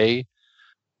say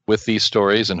with these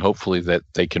stories, and hopefully that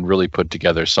they can really put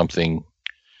together something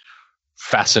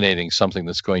fascinating, something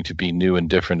that's going to be new and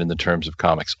different in the terms of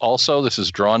comics. Also, this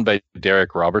is drawn by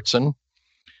Derek Robertson.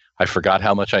 I forgot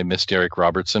how much I miss Derek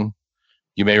Robertson.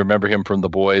 You may remember him from The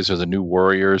Boys or The New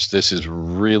Warriors. This is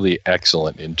really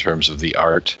excellent in terms of the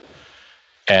art.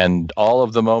 And all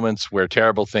of the moments where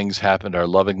terrible things happened are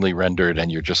lovingly rendered,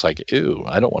 and you're just like, ew,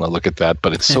 I don't want to look at that,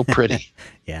 but it's so pretty.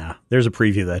 Yeah, there's a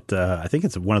preview that I think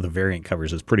it's one of the variant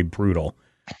covers is pretty brutal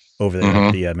over there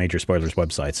at the Major Spoilers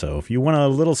website. So if you want a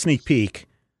little sneak peek,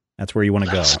 that's where you want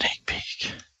to go. Sneak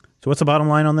peek. So what's the bottom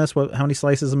line on this? How many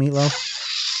slices of meatloaf?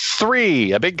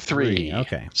 3, a big 3.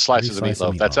 Okay. Slices of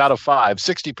meatloaf. That's out of 5,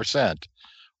 60%,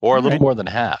 or a little more than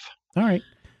half. All right.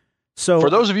 So for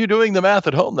those of you doing the math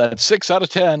at home, that's 6 out of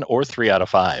 10 or 3 out of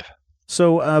 5.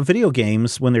 So video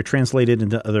games, when they're translated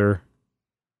into other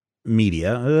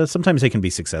media, sometimes they can be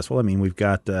successful. I mean, we've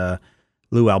got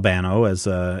Lou Albano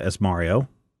as Mario.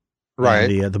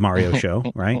 Right. The Mario show,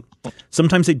 right?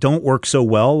 Sometimes they don't work so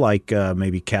well, like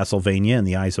maybe Castlevania and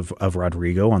the Eyes of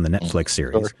Rodrigo on the Netflix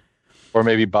series. Or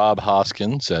maybe Bob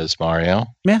Hoskins as Mario.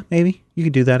 Yeah, maybe. You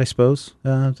could do that, I suppose.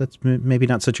 That's maybe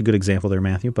not such a good example there,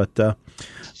 Matthew. But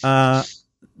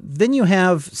then you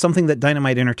have something that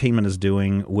Dynamite Entertainment is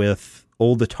doing with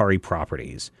old Atari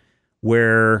properties,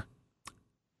 where,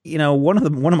 you know,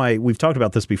 we've talked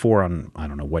about this before on, I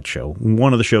don't know what show,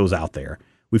 one of the shows out there.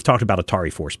 We've talked about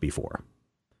Atari Force before,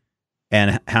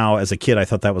 and how as a kid I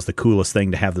thought that was the coolest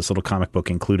thing to have this little comic book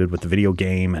included with the video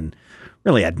game, and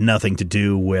really had nothing to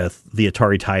do with the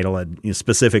Atari title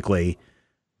specifically.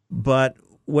 But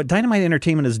what Dynamite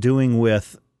Entertainment is doing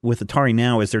with Atari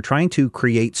now is they're trying to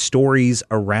create stories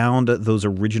around those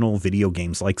original video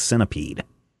games like Centipede.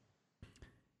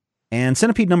 And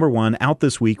Centipede #1 out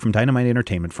this week from Dynamite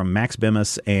Entertainment from Max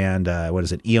Bemis and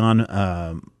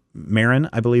Ian Marin,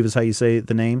 I believe is how you say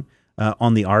the name,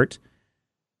 on the art.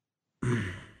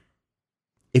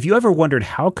 If you ever wondered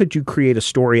how could you create a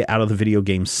story out of the video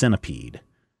game Centipede,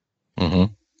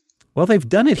 well, they've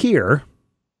done it here.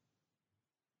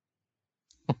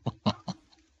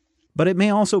 But it may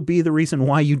also be the reason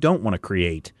why you don't want to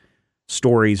create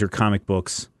stories or comic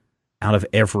books out of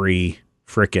every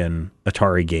frickin'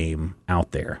 Atari game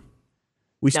out there.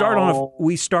 We start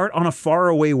on a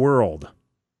faraway world.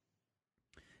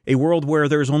 A world where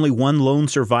there's only one lone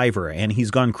survivor, and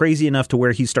he's gone crazy enough to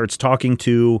where he starts talking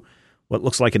to what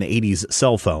looks like an 80s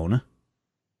cell phone,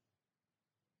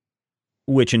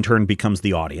 which in turn becomes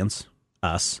the audience,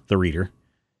 us, the reader.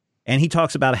 And he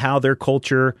talks about how their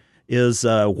culture is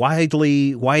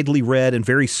widely read and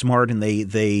very smart, and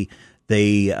they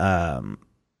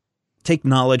take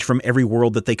knowledge from every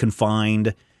world that they can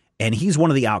find. And he's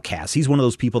one of the outcasts. He's one of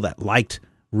those people that liked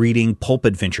reading pulp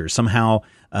adventures. Somehow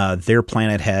their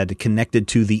planet had connected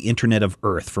to the Internet of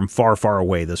Earth from far, far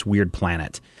away, this weird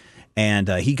planet. And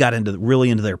he got really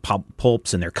into their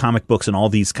pulps and their comic books and all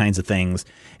these kinds of things.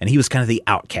 And he was kind of the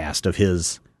outcast of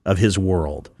his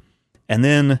world. And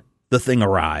then the thing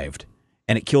arrived,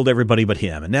 and it killed everybody but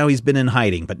him. And now he's been in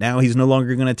hiding, but now he's no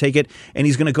longer going to take it, and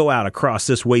he's going to go out across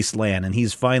this wasteland, and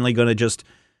he's finally going to just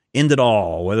end it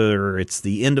all, whether it's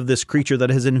the end of this creature that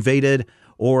has invaded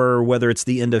or whether it's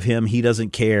the end of him. He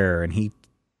doesn't care, and he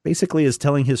basically is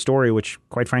telling his story, which,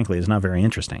 quite frankly, is not very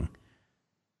interesting,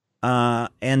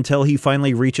 until he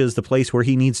finally reaches the place where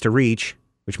he needs to reach,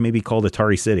 which may be called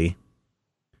Atari City.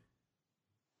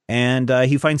 And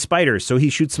he finds spiders, so he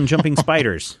shoots some jumping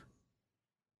spiders.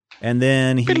 And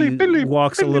then he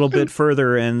walks a little bit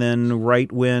further, and then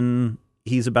right when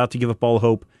he's about to give up all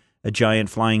hope, a giant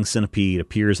flying centipede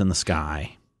appears in the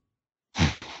sky.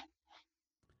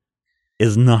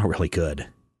 Is not really good.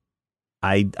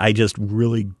 I just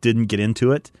really didn't get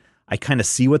into it. I kind of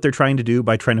see what they're trying to do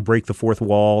by trying to break the fourth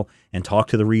wall and talk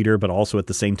to the reader, but also at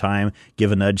the same time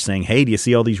give a nudge saying, hey, do you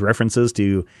see all these references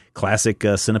to classic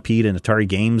Centipede and Atari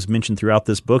games mentioned throughout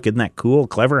this book? Isn't that cool?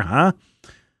 Clever, huh?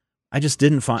 I just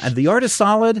didn't find the art is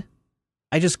solid.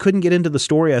 I just couldn't get into the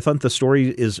story. I thought the story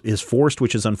is forced,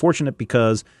 which is unfortunate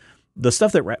because the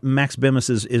stuff that Max Bemis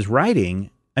is writing,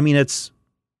 I mean, it's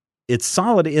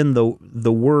solid in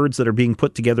the words that are being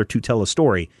put together to tell a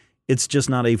story. It's just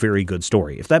not a very good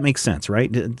story, if that makes sense,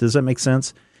 right? Does that make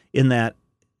sense? In that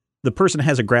the person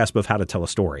has a grasp of how to tell a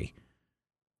story.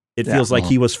 It feels like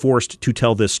he was forced to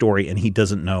tell this story and he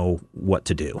doesn't know what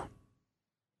to do.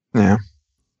 Yeah.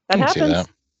 That happens.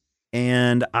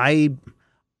 And I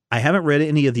haven't read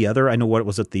any of the other. I know what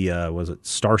was it was it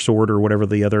Star Sword or whatever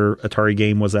the other Atari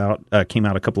game was came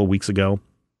out a couple of weeks ago.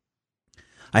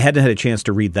 I hadn't had a chance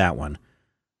to read that one.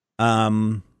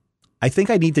 I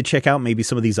think I need to check out maybe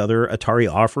some of these other Atari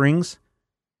offerings,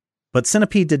 but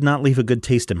Centipede did not leave a good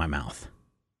taste in my mouth.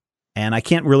 And I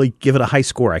can't really give it a high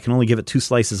score. I can only give it 2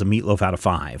 slices of meatloaf out of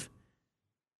 5.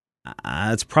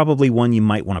 It's probably one you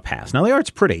might want to pass. Now the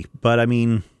art's pretty, but I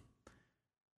mean,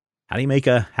 how do you make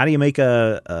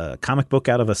a comic book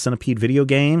out of a Centipede video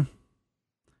game?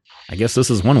 I guess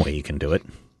this is one way you can do it.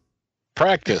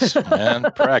 Practice,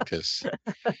 man, practice.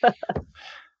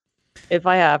 If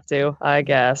I have to, I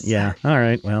guess. Yeah. All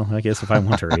right. Well, I guess if I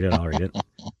want to read it, I'll read it.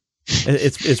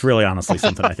 It's really honestly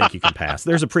something I think you can pass.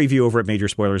 There's a preview over at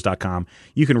majorspoilers.com.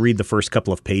 You can read the first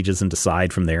couple of pages and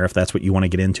decide from there if that's what you want to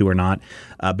get into or not.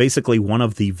 Basically, one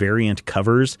of the variant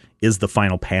covers is the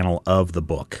final panel of the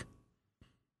book,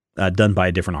 done by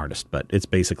a different artist, but it's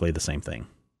basically the same thing.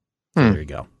 So there you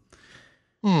go.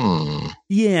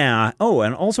 Yeah. Oh,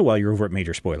 and also while you're over at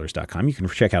majorspoilers.com, you can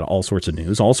check out all sorts of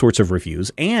news, all sorts of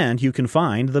reviews, and you can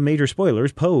find the Major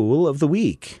Spoilers Poll of the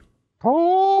Week.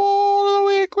 Poll of the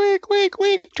Week. Weak.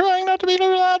 Trying not to be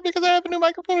too loud because I have a new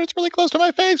microphone. It's really close to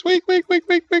my face. Weak.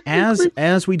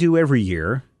 As we do every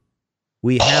year,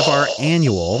 we have our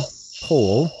annual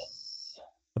poll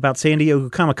about San Diego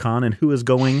Comic-Con and who is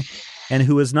going and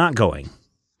who is not going.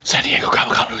 San Diego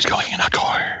Comic-Con, who's going and not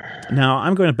going? Now,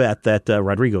 I'm going to bet that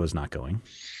Rodrigo is not going.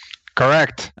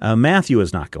 Correct. Matthew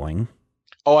is not going.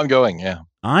 Oh, I'm going, yeah.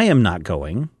 I am not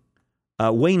going.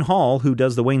 Wayne Hall, who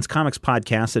does the Wayne's Comics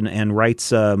podcast and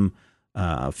writes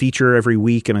feature every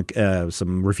week and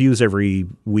some reviews every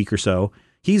week or so,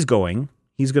 he's going.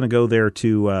 He's going to go there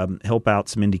to help out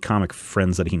some indie comic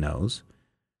friends that he knows.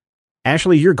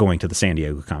 Ashley, you're going to the San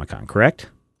Diego Comic-Con, correct?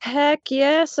 Heck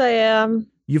yes, I am.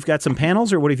 You've got some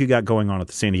panels, or what have you got going on at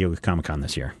the San Diego Comic-Con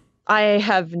this year? I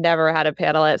have never had a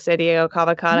panel at San Diego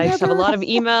Comic-Con. I just have a lot of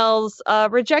emails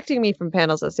rejecting me from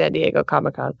panels at San Diego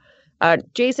Comic-Con.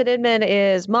 Jason Inman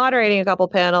is moderating a couple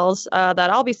panels that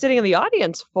I'll be sitting in the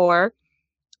audience for.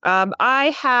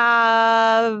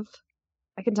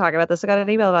 I can talk about this. I got an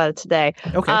email about it today.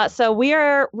 Okay. So we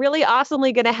are really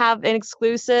awesomely going to have an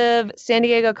exclusive San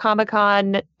Diego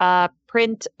Comic-Con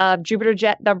print of Jupiter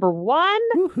Jet #1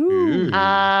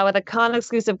 with a con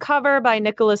exclusive cover by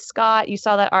Nicholas Scott. You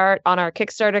saw that art on our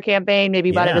Kickstarter campaign. Maybe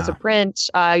you bought it as a print.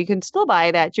 You can still buy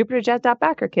it at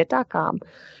jupiterjet.backerkit.com.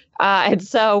 And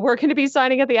so we're going to be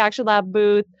signing at the Action Lab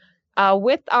booth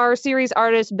with our series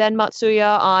artist Ben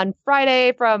Matsuya on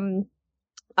Friday from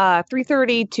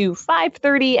 3:30 to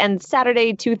 5:30 and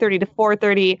Saturday 2:30 to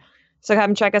 4:30. So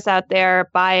come check us out there.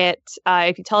 Buy it.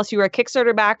 If you tell us you are a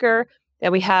Kickstarter backer,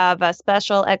 then we have a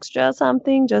special extra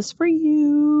something just for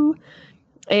you.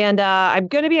 And I'm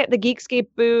going to be at the Geekscape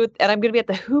booth and I'm going to be at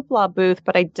the Hoopla booth,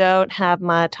 but I don't have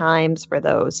my times for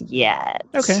those yet.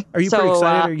 Okay. Are you pretty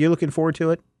excited? Are you looking forward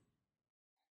to it?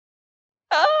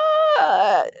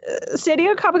 San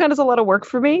Diego Comic-Con is a lot of work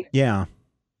for me. Yeah.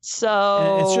 So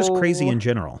and it's just crazy in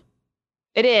general.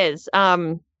 It is.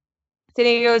 San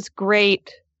Diego is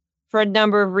great for a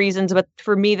number of reasons, but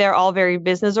for me, they're all very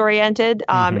business oriented.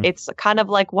 It's kind of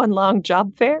like one long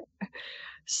job fair.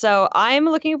 So I'm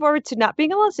looking forward to not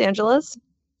being in Los Angeles.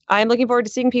 I'm looking forward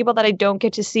to seeing people that I don't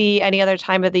get to see any other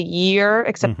time of the year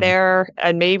except there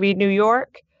and maybe New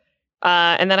York.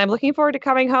 And then I'm looking forward to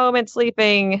coming home and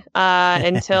sleeping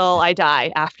until I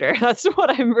die after. That's what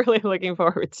I'm really looking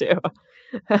forward to.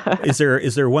 Is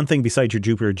there one thing besides your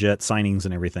Jupiter Jet signings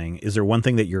and everything? Is there one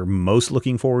thing that you're most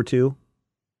looking forward to?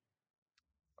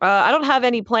 I don't have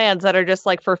any plans that are just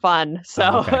like for fun.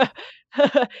 So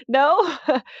no,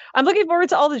 I'm looking forward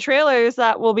to all the trailers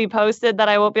that will be posted that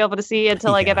I won't be able to see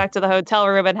until I get back to the hotel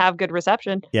room and have good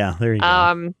reception. Yeah, there you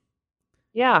go.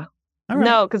 Yeah. All right.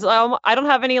 No, because I don't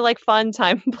have any like fun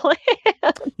time plans.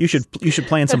 You should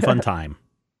plan some fun time,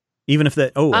 even if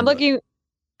that. Oh, I'm looking.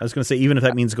 I was going to say, even if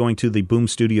that means going to the Boom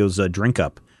Studios drink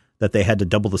up that they had to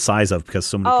double the size of because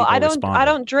so many people responded. I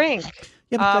don't drink.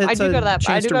 Yeah, I do go to that.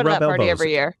 I do go to that party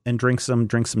every year and drink some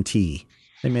tea.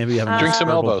 They maybe have drink some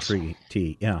elbows.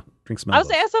 Tea. Yeah, drink some. I would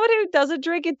say, as somebody who doesn't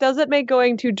drink, it doesn't make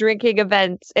going to drinking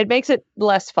events. It makes it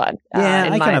less fun. Yeah,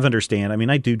 I kind of understand. I mean,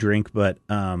 I do drink, but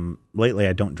lately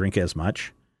I don't drink as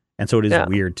much, and so it is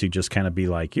weird to just kind of be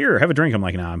like, "Here, have a drink." I'm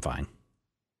like, "No, I'm fine."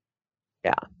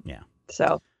 Yeah.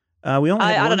 So. We only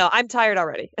I don't know. I'm tired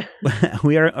already.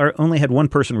 We only had one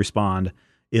person respond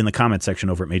in the comment section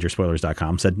over at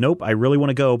majorspoilers.com. Said, nope, I really want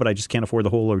to go, but I just can't afford the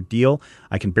whole ordeal.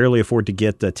 I can barely afford to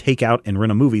get takeout and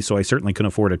rent a movie, so I certainly couldn't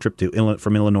afford a trip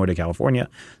from Illinois to California.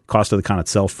 Cost of the con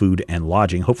itself, food, and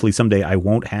lodging. Hopefully someday I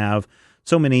won't have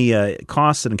so many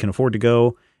costs and can afford to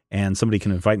go, and somebody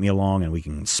can invite me along and we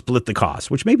can split the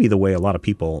cost, which may be the way a lot of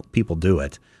people do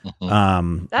it.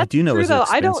 That's I do know true, though.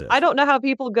 expensive. I don't know how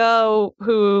people go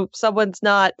who someone's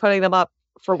not putting them up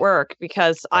for work,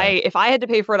 because if I had to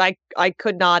pay for it, I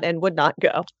could not and would not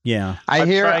go. Yeah. I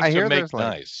hear there's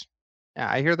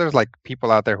I hear there's like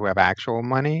people out there who have actual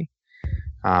money.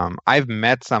 I've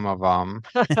met some of them.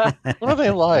 What are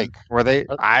they like? Where they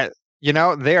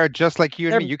they are just like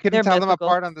you and me. You couldn't tell them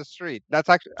apart on the street. That's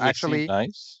actually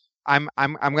nice. I'm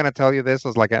going to tell you this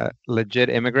as like a legit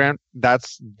immigrant.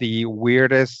 That's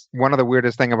one of the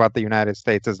weirdest thing about the United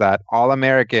States is that all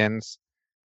Americans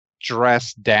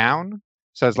dress down.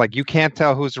 So it's like you can't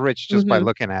tell who's rich just by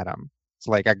looking at them. It's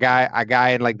like a guy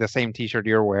in like the same t-shirt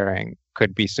you're wearing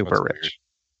could be super rich. Weird.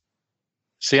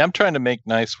 See, I'm trying to make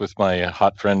nice with my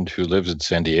hot friend who lives in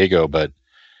San Diego, but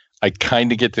I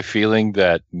kind of get the feeling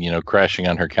that, crashing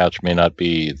on her couch may not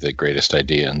be the greatest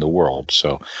idea in the world.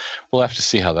 So we'll have to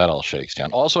see how that all shakes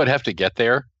down. Also, I'd have to get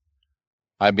there.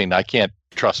 I mean, I can't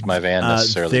trust my van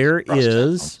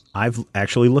necessarily. I've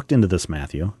actually looked into this,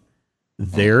 Matthew.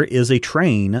 there is a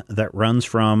train that runs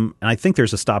from, and I think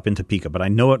there's a stop in Topeka, but I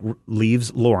know it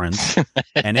leaves Lawrence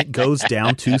and it goes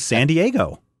down to San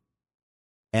Diego.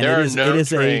 And there it are is, no it is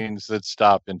trains that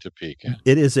stop in Topeka.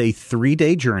 It is a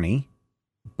 3-day journey,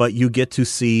 but you get to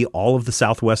see all of the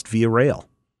Southwest via rail.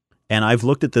 And I've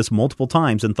looked at this multiple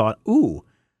times and thought, ooh,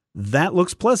 that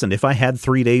looks pleasant if I had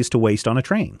 3 days to waste on a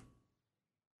train.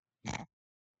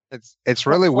 It's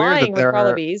really weird that Flying would there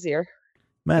probably are. be easier.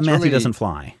 Matthew really- doesn't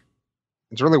fly.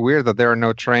 It's really weird that there are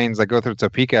no trains that go through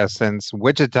Topeka, since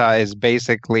Wichita is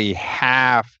basically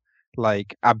half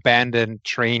like abandoned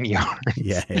train yard.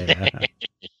 Yeah.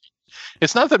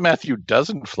 It's not that Matthew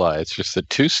doesn't fly. It's just that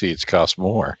 2 seats cost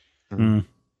more. Mm.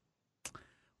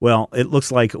 Well, it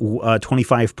looks like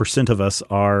 25% of us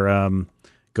are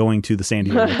going to the San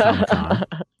Diego Comic-Con.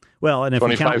 Well, and if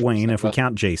we count 25%, Wayne, if we well.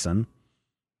 count Jason,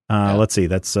 Yeah. let's see,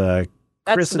 that's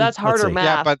Chris That's and, harder let's see. math.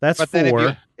 Yeah, but That's but then if 4, you,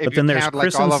 if but you then there's count,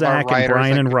 Chris like, and all of our Zach and writers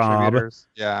Brian and Rob. contributors,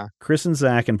 yeah, Chris and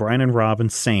Zach and Brian and Rob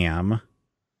and Sam.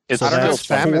 It's So I don't know, that's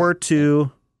Sam is- 4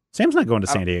 to. Sam's not going to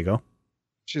I San Diego.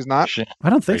 she's not. I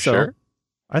don't Are think you so. sure?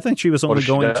 I think she was What only if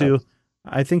she going does? to.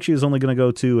 I think she was only going to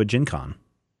go to a Gen Con.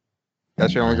 Yeah,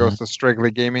 she only goes to strictly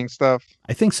gaming stuff.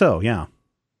 I think so. Yeah.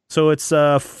 So it's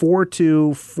 4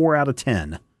 to 4 out of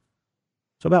 10.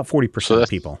 So about 40% So of that's-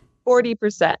 people.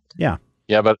 40%. Yeah,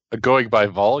 but going by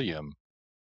volume.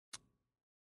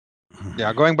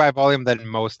 Yeah, going by volume, then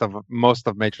most of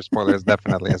Major Spoilers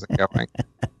definitely isn't going.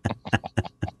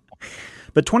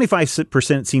 But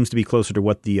 25% seems to be closer to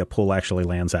what the poll actually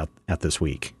lands out at this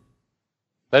week.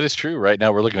 That is true. Right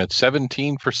now, we're looking at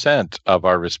 17% of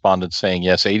our respondents saying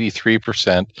yes,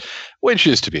 83%, which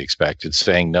is to be expected,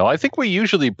 saying no. I think we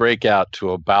usually break out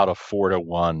to about a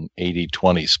 4-1,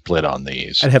 80-20 split on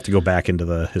these. I'd have to go back into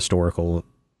the historical.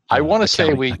 I want to say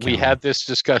accounting. we had this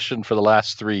discussion for the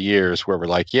last 3 years where we're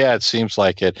like, yeah, it seems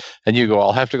like it. And you go,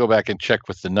 I'll have to go back and check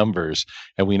with the numbers.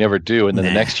 And we never do. And then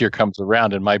the Nah. next year comes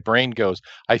around and my brain goes,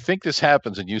 I think this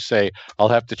happens. And you say, I'll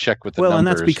have to check with the Well, and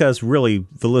numbers. that's because really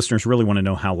the listeners really want to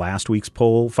know how last week's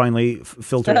poll finally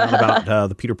filtered out about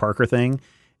the Peter Parker thing.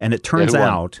 And it turns who won?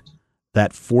 out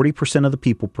that 40% of the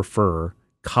people prefer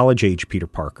college-age Peter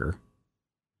Parker,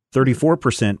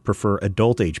 34% prefer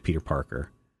adult-age Peter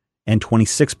Parker, and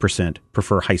 26%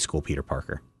 prefer high school Peter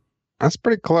Parker. That's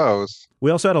pretty close. We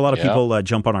also had a lot of Yeah. people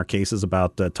jump on our cases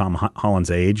about Tom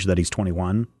Holland's age, that he's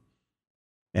 21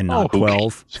 and not who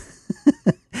 12.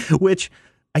 Which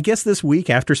I guess this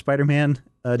week after Spider-Man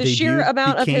The sheer debuted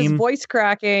amount of his became- voice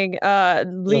cracking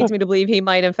leads me to believe he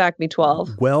might in fact be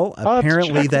 12. Well, Oh,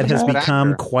 apparently check that has that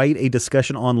become actor. quite a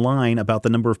discussion online about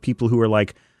the number of people who are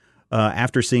like,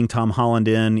 after seeing Tom Holland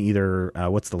in either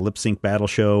what's the Lip Sync Battle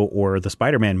show or the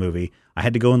Spider-Man movie, I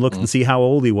had to go and look and see how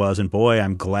old he was, and boy,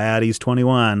 I'm glad he's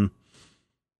 21.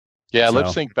 Yeah, So- Lip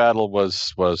Sync Battle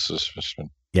was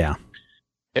Yeah,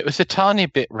 it was a tiny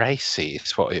bit racy.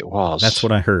 Is what it was. that's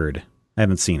what I heard. I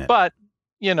haven't seen it. But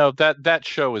you know that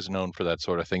show is known for that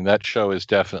sort of thing. That show is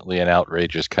definitely an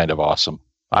outrageous kind of awesome.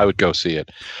 I would go see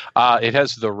it. It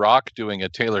has The Rock doing a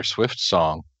Taylor Swift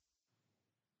song.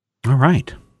 All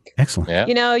right, excellent. Yeah,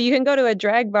 You know, you can go to a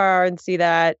drag bar and see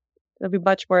that. It'll be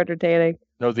much more entertaining.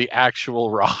 no, the actual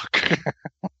Rock.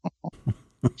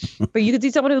 But you could see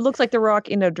someone who looks like The Rock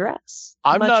in a dress.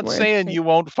 I'm Much not more saying entertaining. you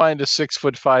won't find a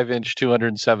 6'5",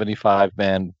 275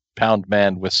 pound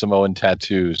man with Samoan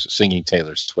tattoos singing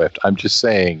Taylor Swift. I'm just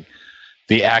saying,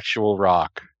 the actual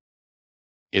Rock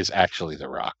is actually The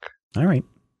Rock. All right,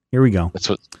 here we go. That's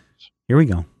what. Here we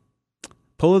go.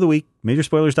 Poll of the week,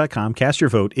 majorspoilers.com. Cast your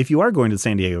vote. If you are going to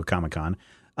San Diego Comic-Con,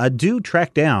 do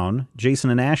track down Jason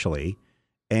and Ashley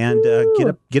and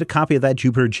get a copy of that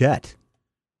Jupiter Jet.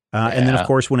 And then, Yeah. of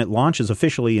course, when it launches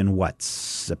officially in what,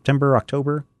 September,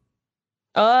 October?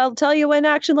 I'll tell you when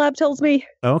Action Lab tells me.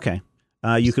 Oh, okay.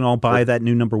 You can all buy that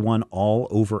new #1 all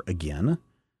over again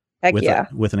Heck with yeah.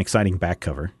 with an exciting back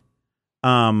cover.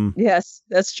 Yes,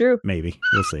 that's true. Maybe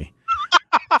we'll see.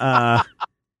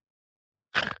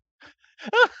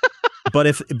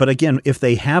 But again, if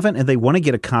they haven't and they want to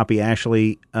get a copy,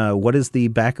 Ashley, what's the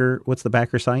backer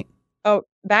site? Oh,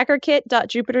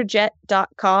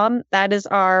 backerkit.jupiterjet.com. That is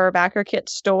our backer kit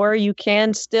store. You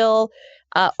can still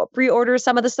pre-order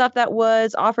some of the stuff that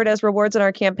was offered as rewards in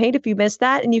our campaign if you missed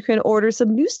that. And you can order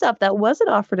some new stuff that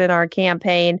wasn't offered in our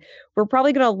campaign. We're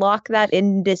probably going to lock that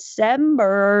in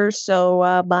December.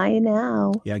 So buy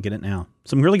now. Yeah, get it now.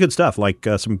 Some really good stuff, like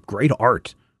some great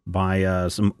art by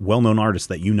some well-known artists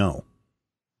that you know.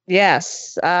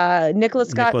 Yes. Nicholas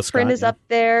Scott Nicholas print Scott, is yeah. up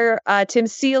there. Tim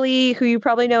Seeley, who you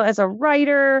probably know as a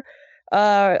writer.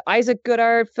 Isaac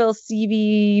Goodart, Phil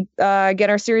Seavey. Again,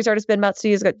 our series artist Ben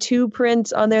Matsuya has got 2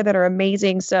 prints on there that are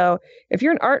amazing. So if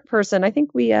you're an art person, I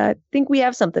think we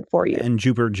have something for you. And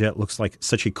Jupiter Jet looks like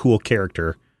such a cool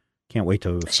character. Can't wait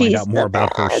to find out more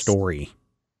about her story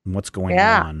and what's going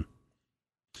on.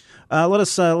 Let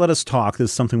us talk.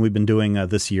 This is something we've been doing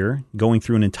this year, going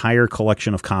through an entire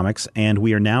collection of comics, and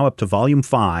we are now up to Volume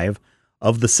 5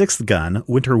 of The Sixth Gun,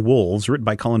 Winter Wolves, written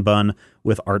by Cullen Bunn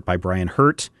with art by Brian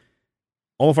Hurt.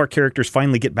 All of our characters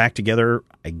finally get back together,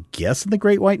 I guess, in the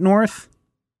Great White North.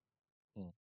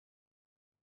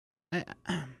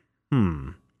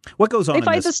 What goes on? They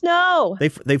fight the snow. They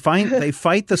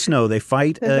fight the snow. They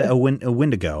fight a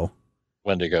Wendigo.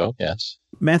 Wendigo, yes.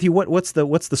 Matthew, what's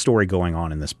the story going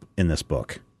on in this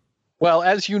book? Well,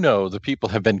 as you know, the people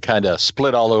have been kind of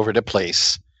split all over the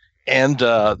place, and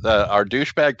our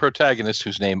douchebag protagonist,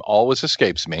 whose name always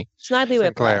escapes me, Snidely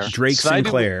Whiplash, Drake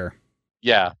Sinclair.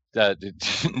 Yeah,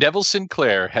 Neville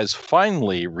Sinclair has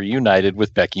finally reunited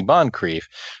with Becky Moncrief,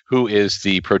 who is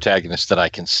the protagonist that I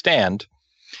can stand.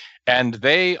 And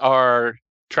they are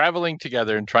traveling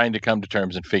together and trying to come to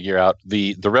terms and figure out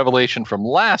the revelation from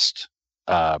last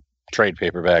trade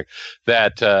paperback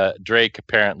that Drake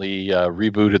apparently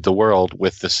rebooted the world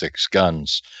with the 6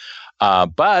 guns.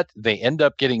 But they end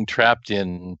up getting trapped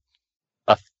in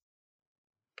a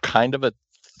kind of a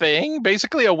thing.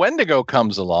 Basically, a Wendigo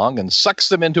comes along and sucks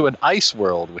them into an ice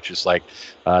world, which is like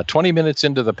 20 minutes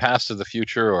into the past of the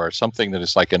future, or something that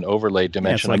is like an overlaid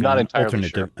dimension. Yeah, it's like I'm not entirely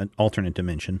sure. An alternate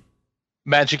dimension.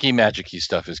 Magic-y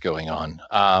stuff is going on.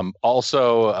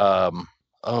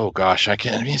 Oh gosh,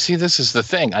 see, this is the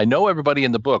thing. I know everybody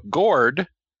in the book. Gord,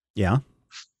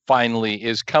 finally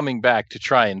is coming back to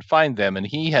try and find them, and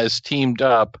he has teamed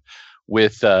up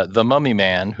with the Mummy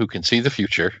Man, who can see the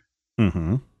future,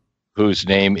 whose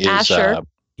name is Asher.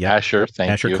 Asher. Thank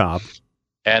you, Asher Cobb,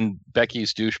 and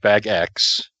Becky's douchebag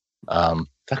ex, that's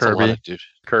Kirby. a lot of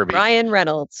Kirby. Ryan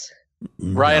Reynolds.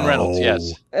 Ryan Reynolds,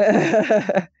 yes.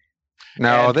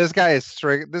 No, And- this guy is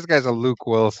strict. This guy's a Luke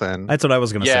Wilson. That's what I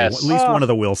was going to Yes. say. At least Oh. one of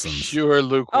the Wilsons. Pure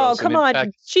Luke Oh, Wilson. come In on.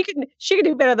 fact, She can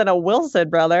do better than a Wilson,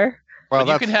 brother. Well, but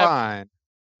you that's can have- fine.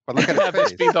 But look have at this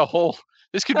his be face. the whole.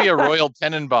 This could be a Royal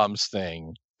Tenenbaums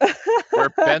thing, where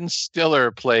Ben Stiller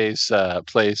plays our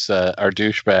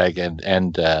douchebag,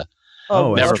 and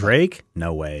Oh, never- as Drake?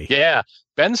 No way. yeah,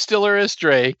 Ben Stiller is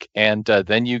Drake, and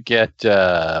then you get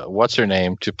what's her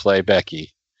name to play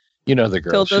Becky. You know the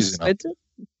girl. Tilda She's Swinton?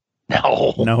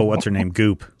 no, No, what's her name?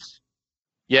 Goop.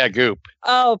 yeah, Goop.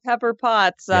 Oh, Pepper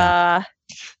Potts. Yeah.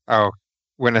 Oh,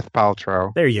 Gwyneth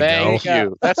Paltrow. There you Thank go.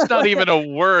 you. That's not even a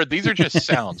word. These are just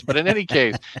sounds. But in any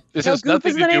case, this No, has Goop nothing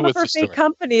is to the do name with of her the fake story.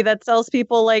 company that sells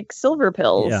people like silver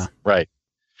pills. Yeah. Right.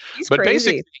 He's But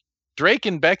crazy. basically, Drake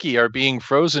and Becky are being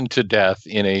frozen to death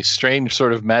in a strange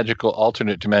sort of magical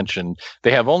alternate dimension.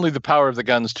 They have only the power of the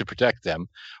guns to protect them,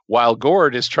 while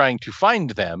Gord is trying to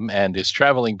find them and is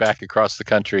traveling back across the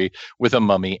country with a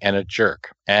mummy and a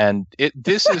jerk. And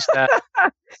this is that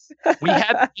we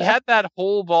had that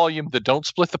whole volume, the Don't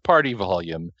Split the Party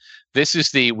volume. This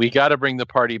is the we got to bring the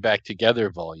party back together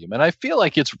volume. And I feel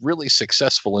like it's really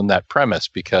successful in that premise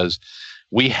because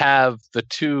we have the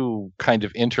two kind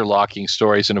of interlocking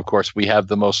stories. And of course, we have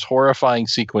the most horrifying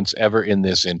sequence ever in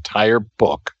this entire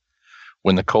book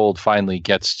when the cold finally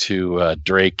gets to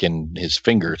Drake and his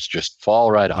fingers just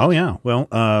fall right off. Oh, yeah. Well,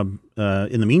 in the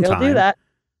He'll do meantime, that.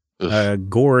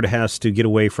 Gord has to get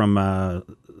away from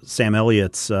Sam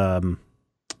Elliott's sort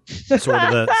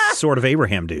of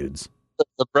Abraham dudes.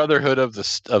 The Brotherhood of the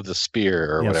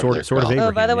Spear or Yeah, whatever. they're sort of called.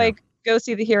 Abraham. Oh, by the way, yeah. go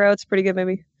see The Hero. It's a pretty good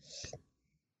movie.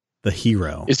 The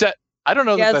Hero. Is that? I don't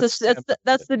know. Yeah, that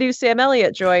that's the new Sam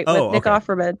Elliott joint Oh, with Nick okay.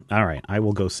 Offerman. All right, I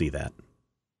will go see that.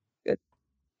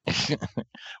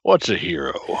 What's a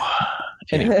hero?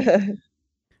 Anyway,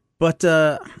 But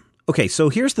okay, so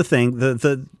here's the thing: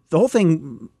 the whole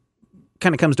thing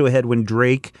kind of comes to a head when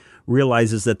Drake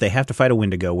realizes that they have to fight a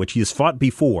Wendigo, which he's fought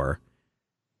before,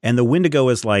 and the Wendigo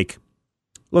is like,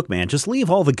 "Look, man, just leave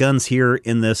all the guns here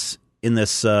in this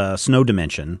snow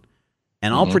dimension,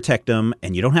 and I'll protect them,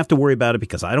 and you don't have to worry about it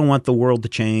because I don't want the world to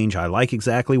change. I like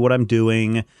exactly what I'm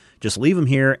doing. Just leave them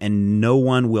here, and no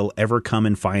one will ever come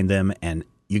and find them, and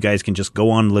you guys can just go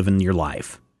on living your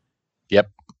life." Yep.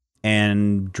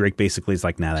 And Drake basically is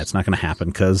like, nah, that's not going to happen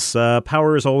because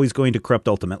power is always going to corrupt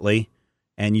ultimately.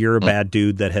 And you're a bad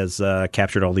dude that has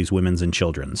captured all these women's and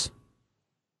children's.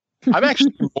 I'm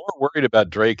actually more worried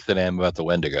about Drake than I am about the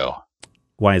Wendigo.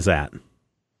 Why is that?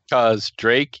 Because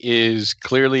Drake is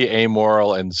clearly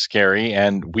amoral and scary,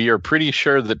 and we are pretty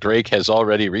sure that Drake has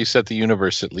already reset the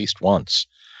universe at least once.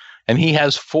 And he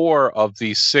has 4 of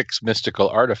these 6 mystical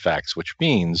artifacts, which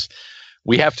means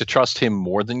we have to trust him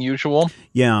more than usual.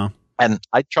 Yeah. And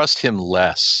I trust him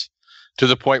less, to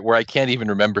the point where I can't even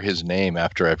remember his name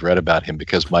after I've read about him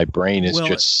because my brain is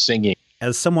just singing.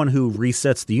 As someone who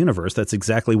resets the universe, that's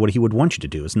exactly what he would want you to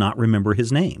do, is not remember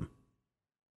his name.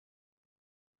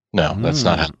 No, that's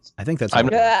not how. I think that's.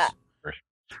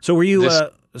 So were you?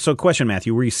 So question,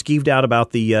 Matthew, were you skeeved out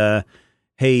about the?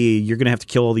 Hey, you're going to have to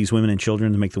kill all these women and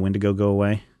children to make the Wendigo go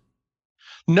away?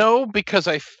 No, because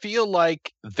I feel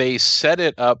like they set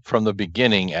it up from the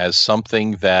beginning as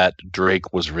something that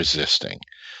Drake was resisting.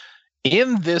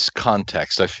 In this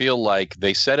context, I feel like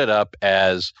they set it up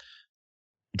as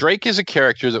Drake is a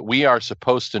character that we are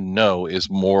supposed to know is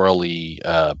morally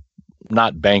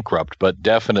not bankrupt, but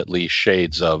definitely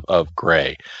shades of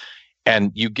gray.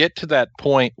 And you get to that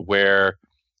point where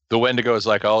the Wendigo is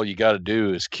like, all you got to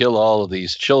do is kill all of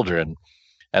these children.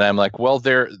 And I'm like, well,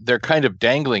 they're kind of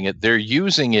dangling it. They're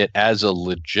using it as a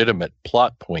legitimate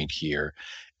plot point here.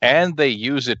 And they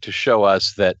use it to show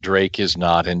us that Drake is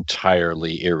not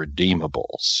entirely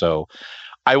irredeemable. So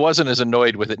I wasn't as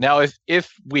annoyed with it. Now,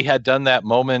 if we had done that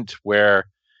moment where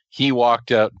he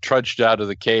walked out, trudged out of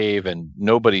the cave, and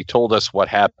nobody told us what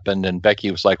happened, and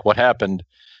Becky was like, what happened?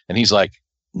 And he's like,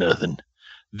 nothing.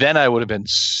 Then I would have been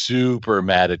super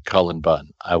mad at Cullen Bunn.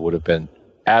 I would have been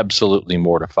absolutely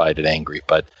mortified and angry.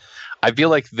 But I feel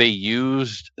like they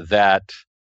used that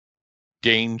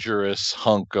dangerous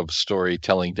hunk of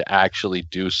storytelling to actually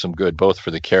do some good, both for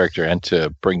the character and to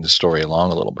bring the story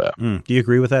along a little bit. Do you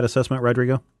agree with that assessment,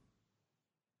 Rodrigo?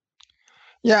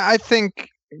 Yeah, I think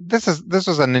this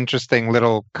was an interesting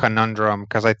little conundrum,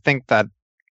 because I think that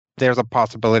there's a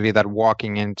possibility that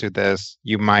walking into this,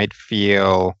 you might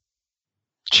feel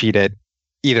cheated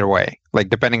either way, like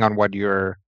depending on what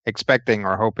you're expecting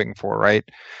or hoping for, right?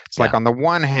 It's like on the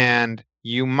one hand,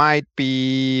 you might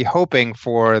be hoping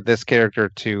for this character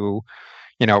to,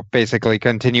 basically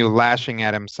continue lashing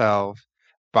at himself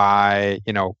by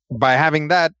having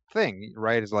that thing,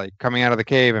 right? It's like coming out of the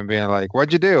cave and being like,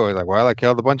 what'd you do? It's like, well, I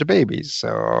killed a bunch of babies, so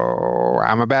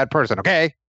I'm a bad person.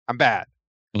 Okay, I'm bad.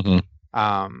 Mm-hmm.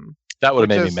 That would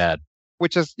have made me mad.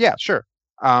 Which is, yeah, sure.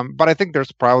 But I think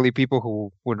there's probably people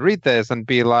who would read this and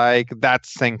be like,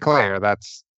 that's Sinclair.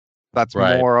 That's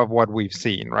right. More of what we've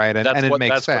seen, right? And it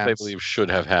makes sense. That's what they believe should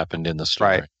have happened in the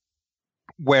story. Right.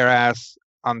 Whereas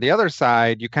on the other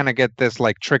side, you kind of get this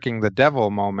like tricking the devil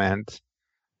moment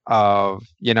of,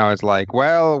 it's like,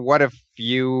 well, what if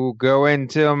you go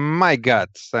into my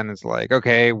guts? And it's like,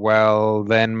 okay, well,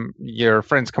 then your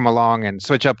friends come along and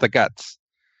switch up the guts,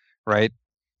 right?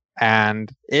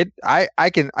 And I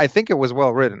think it was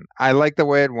well written. I like the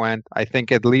way it went. I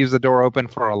think it leaves the door open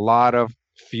for a lot of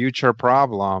future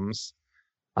problems.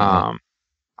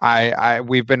 Mm-hmm.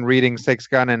 We've been reading Six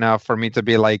Gun enough for me to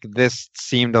be like, this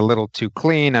seemed a little too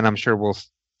clean, and I'm sure we'll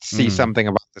see something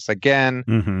about this again.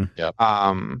 Mm-hmm. Yep.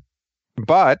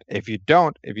 But if you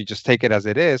just take it as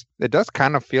it is, it does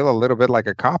kind of feel a little bit like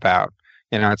a cop-out.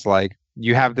 It's like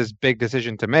you have this big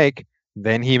decision to make,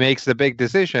 then he makes the big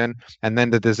decision, and then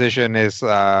the decision is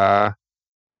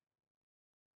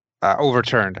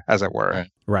overturned, as it were.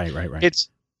 Right.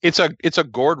 It's a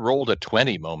Gord rolled a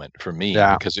 20 moment for me,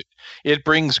 because it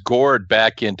brings Gord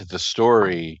back into the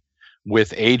story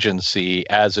with agency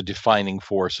as a defining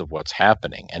force of what's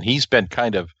happening. And he's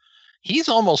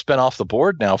almost been off the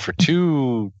board now for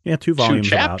two volumes,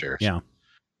 2 chapters. Yeah.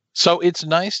 So it's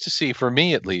nice to see, for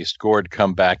me at least, Gord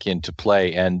come back into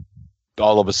play and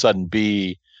all of a sudden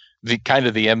be the kind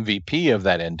of the MVP of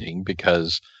that ending,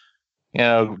 because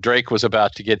Drake was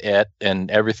about to get et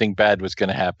and everything bad was going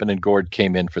to happen, and Gord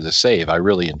came in for the save. I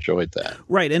really enjoyed that.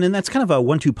 Right, and then that's kind of a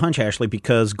 1-2 punch, Ashley,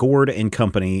 because Gord and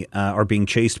company are being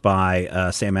chased by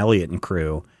Sam Elliott and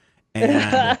crew,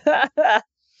 and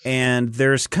and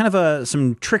there's kind of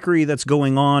some trickery that's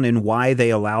going on in why they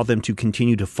allow them to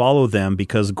continue to follow them,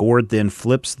 because Gord then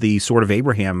flips the Sword of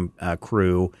Abraham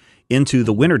crew into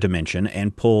the winter dimension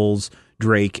and pulls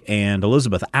Drake and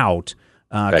Elizabeth out.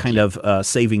 Kind of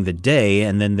saving the day,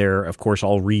 and then they're, of course,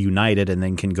 all reunited, and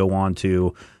then can go on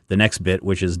to the next bit,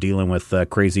 which is dealing with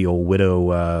crazy old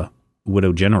widow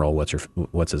general.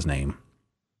 What's his name?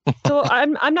 So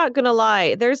I'm not gonna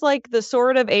lie. There's like the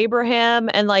Sword of Abraham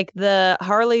and like the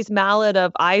Harley's Mallet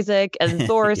of Isaac and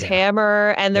Thor's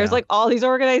hammer, and there's like all these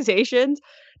organizations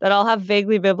that all have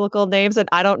vaguely biblical names, and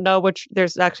I don't know which. I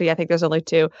think there's only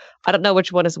 2. I don't know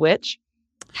which one is which.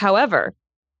 However,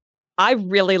 I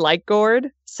really like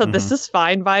Gord, so this is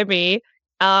fine by me.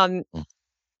 And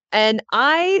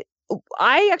I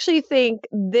actually think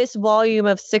this volume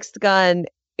of Sixth Gun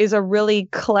is a really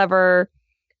clever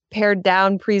pared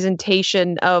down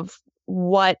presentation of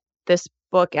what this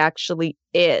book actually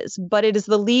is, but it is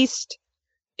the least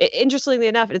interestingly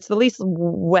enough, it's the least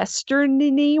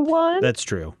Western-y one. That's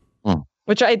true.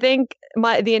 Which I think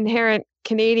the inherent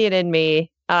Canadian in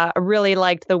me really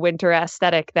liked the winter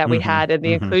aesthetic that we had and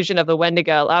the inclusion of the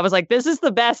Wendigo. I was like, this is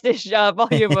the best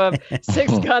volume of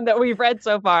Six Gun that we've read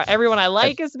so far. Everyone I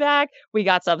like is back. We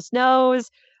got some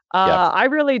snows. I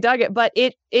really dug it, but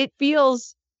it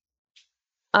feels,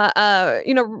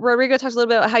 Rodrigo talks a little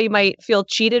bit about how you might feel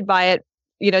cheated by it,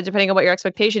 depending on what your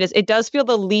expectation is. It does feel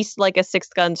the least like a Six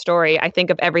Gun story, I think,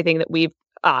 of everything that we've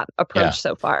approached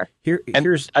so far.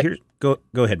 Go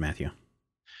ahead, Matthew.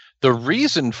 The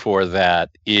reason for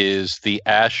that is the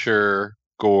Asher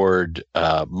Gord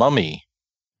mummy,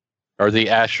 or the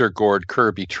Asher Gord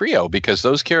Kirby trio, because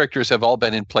those characters have all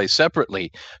been in play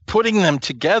separately. Putting them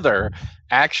together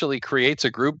actually creates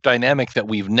a group dynamic that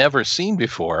we've never seen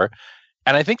before.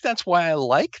 And I think that's why I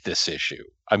like this issue.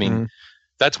 I mean,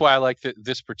 that's why I like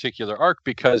this particular arc,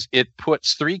 because it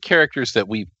puts three characters that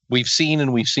we've seen,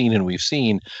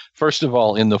 first of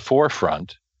all, in the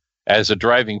forefront as a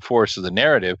driving force of the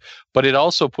narrative, but it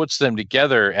also puts them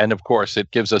together. And of course, it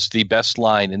gives us the best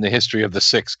line in the history of the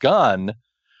Six Gun,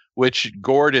 which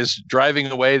Gord is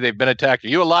driving away. They've been attacked. Are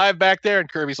you alive back there?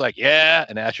 And Kirby's like, yeah.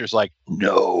 And Asher's like,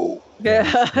 no.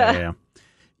 Yeah.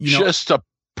 Just a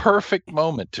perfect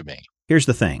moment to me. Here's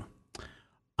the thing.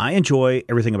 I enjoy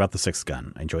everything about the Sixth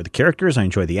Gun. I enjoy the characters. I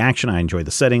enjoy the action. I enjoy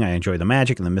the setting. I enjoy the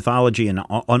magic and the mythology and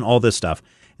on all this stuff.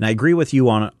 And I agree with you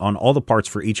on all the parts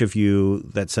for each of you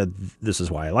that said, this is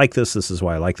why I like this. This is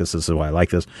why I like this. This is why I like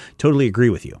this. Totally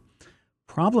agree with you.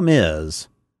 Problem is,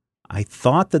 I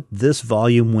thought that this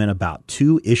volume went about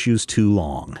 2 issues too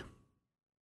long.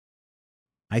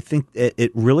 I think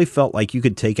it really felt like you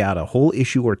could take out a whole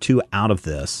issue or 2 out of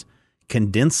this,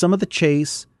 condense some of the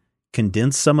chase,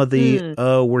 condense some of the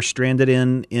we're stranded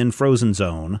in Frozen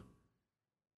Zone,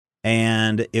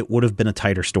 and it would have been a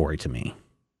tighter story to me.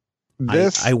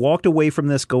 I walked away from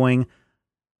this going,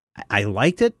 I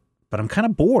liked it, but I'm kind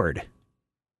of bored.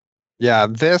 Yeah,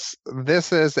 this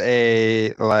is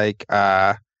a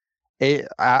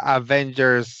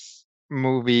Avengers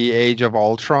movie Age of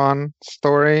Ultron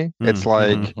story. It's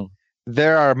like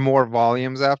there are more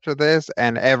volumes after this,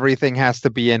 and everything has to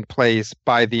be in place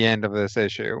by the end of this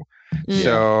issue.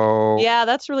 So yeah,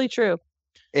 that's really true.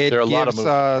 There are a lot of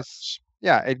us.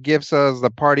 Yeah, it gives us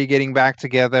the party getting back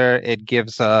together. It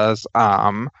gives us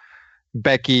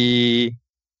Becky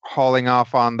hauling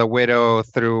off on the widow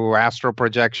through astral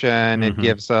projection. It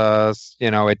gives us,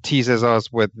 it teases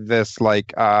us with this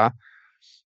band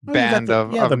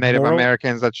of Native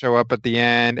Americans that show up at the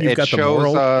end. It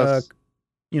shows us,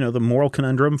 the moral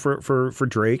conundrum for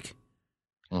Drake.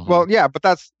 Well, yeah, but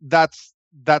that's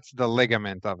the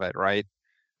ligament of it, right?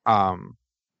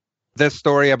 This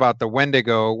story about the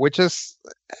Wendigo, which is,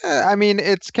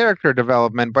 it's character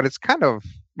development, but it's kind of,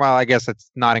 well, I guess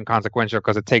it's not inconsequential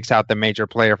because it takes out the major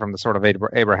player from the Sword of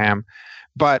Abraham,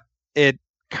 but it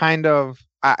kind of,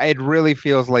 it really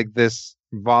feels like this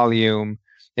volume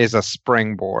is a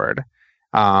springboard.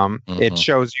 It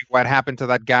shows you what happened to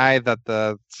that guy that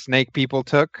the snake people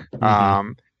took.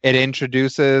 It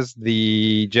introduces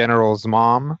the general's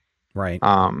mom. Right.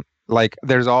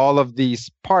 There's all of these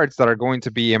parts that are going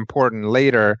to be important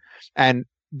later. And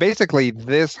basically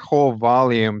this whole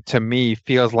volume to me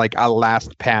feels like a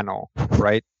last panel,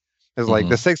 right? It's like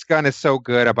the Sixth Gun is so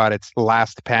good about its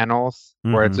last panels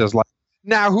where it's just like,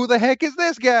 now who the heck is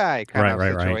this guy? Kind of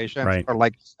situation. Right. Or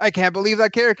like, I can't believe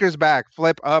that character's back.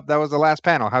 Flip up. That was the last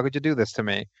panel. How could you do this to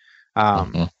me?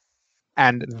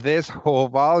 And this whole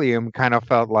volume kind of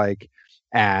felt like,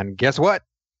 and guess what?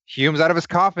 Hume's out of his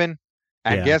coffin.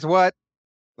 And guess what?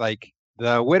 Like,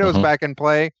 the widow's back in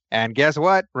play. And guess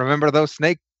what? Remember those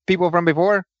snake people from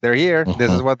before? They're here.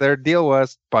 This is what their deal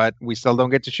was, but we still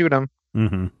don't get to shoot them.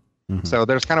 So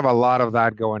there's kind of a lot of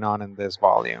that going on in this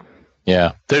volume.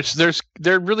 Yeah,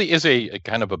 there really is a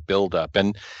kind of a buildup,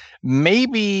 and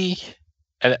maybe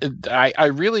I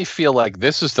really feel like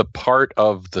this is the part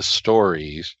of the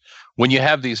stories when you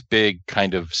have these big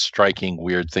kind of striking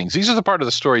weird things. These are the part of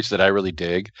the stories that I really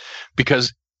dig,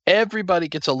 because everybody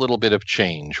gets a little bit of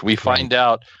change. We find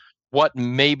out what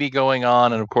may be going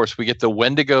on, and of course we get the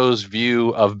Wendigo's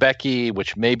view of Becky,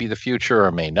 which may be the future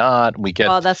or may not. We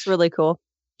get that's really cool.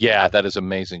 Yeah, that is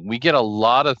amazing. We get a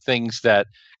lot of things that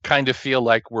kind of feel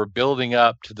like we're building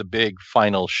up to the big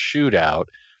final shootout.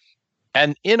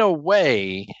 And in a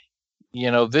way,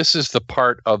 this is the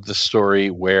part of the story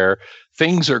where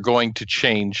things are going to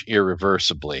change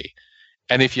irreversibly.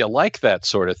 And if you like that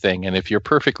sort of thing, and if you're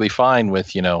perfectly fine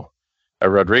with, a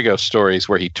Rodrigo stories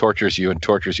where he tortures you and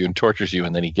tortures you and tortures you,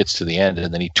 and then he gets to the end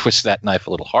and then he twists that knife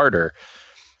a little harder,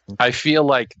 I feel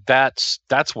like that's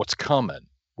what's coming.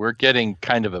 we're getting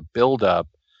kind of a buildup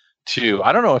to,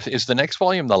 I don't know if is the next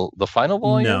volume the final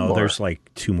volume? No, there's like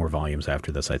 2 more volumes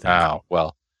after this, I think. Oh,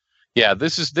 well. Yeah,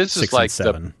 this is 6 like and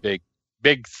 7. the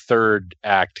big third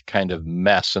act kind of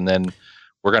mess, and then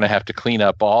we're going to have to clean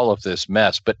up all of this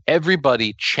mess. But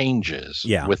everybody changes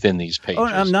within these pages. Oh,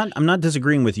 I'm not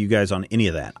disagreeing with you guys on any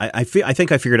of that. I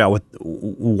think I figured out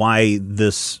why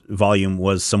this volume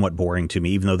was somewhat boring to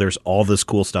me, even though there's all this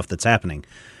cool stuff that's happening.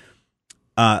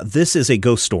 This is a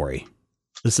ghost story.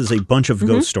 This is a bunch of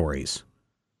ghost stories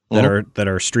that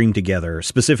are streamed together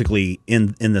specifically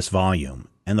in this volume.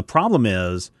 And the problem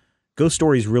is, ghost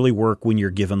stories really work when you're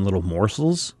given little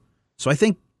morsels. So I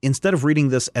think instead of reading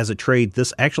this as a trade,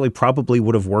 this actually probably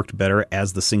would have worked better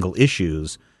as the single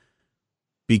issues,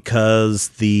 because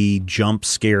the jump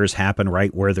scares happen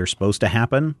right where they're supposed to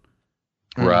happen.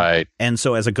 Right. And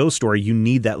so as a ghost story, you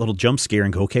need that little jump scare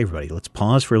and go, okay, everybody, let's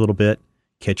pause for a little bit,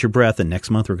 catch your breath, and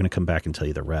next month we're going to come back and tell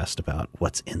you the rest about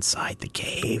what's inside the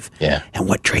cave and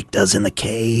what Drake does in the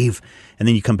cave. And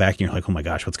then you come back and you're like, oh my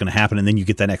gosh, what's going to happen? And then you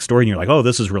get that next story and you're like, oh,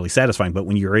 this is really satisfying. But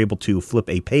when you're able to flip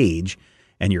a page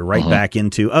and you're right back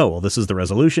into, oh, well, this is the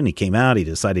resolution. He came out. He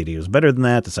decided he was better than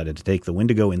that, decided to take the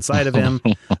Wendigo inside of him.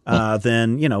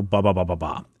 Then, blah, blah, blah, blah,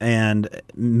 blah. And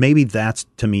maybe that's,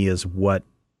 to me, is what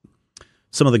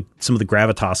some of the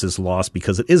gravitas is lost,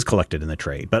 because it is collected in the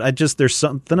trade. But there's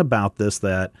something about this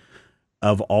that,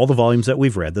 of all the volumes that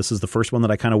we've read, this is the first one that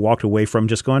I kind of walked away from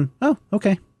just going, oh,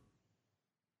 okay.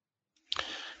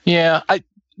 Yeah,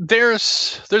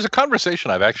 there's a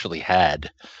conversation I've actually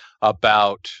had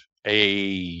about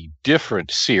a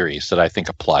different series that I think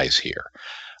applies here.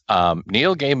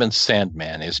 Neil Gaiman's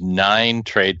Sandman is 9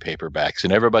 trade paperbacks,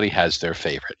 and everybody has their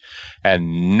favorite,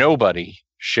 and nobody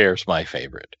shares my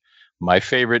favorite. My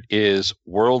favorite is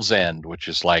World's End, which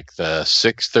is like the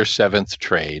 6th or 7th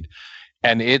trade,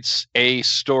 and it's a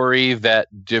story that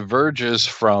diverges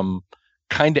from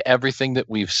kind of everything that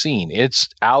we've seen. It's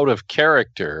out of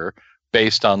character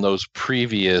based on those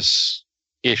previous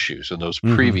issues and those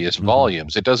previous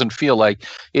volumes. It doesn't feel like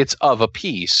it's of a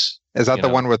piece. Is that the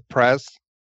one with Prez?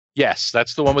 Yes,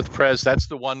 that's the one with Prez. That's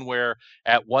the one where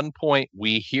at one point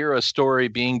we hear a story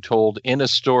being told in a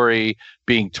story,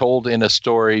 being told in a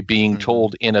story, being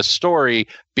told in a story,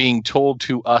 being told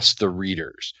to us, the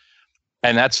readers.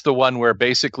 And that's the one where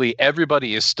basically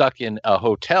everybody is stuck in a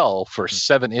hotel for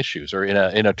 7 issues, or in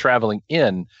a traveling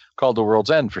inn called the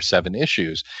World's End for 7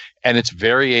 issues. And it's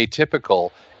very atypical.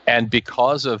 And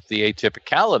because of the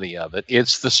atypicality of it,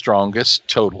 it's the strongest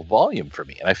total volume for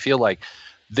me. And I feel like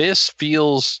this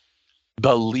feels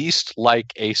the least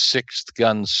like a Sixth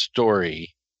Gun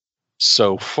story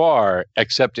so far,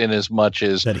 except in as much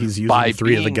as that he's using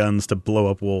 3 of the guns to blow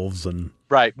up wolves. And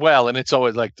right. Well, and it's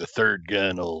always like the 3rd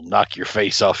gun will knock your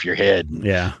face off your head. And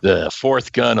yeah. The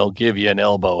 4th gun will give you an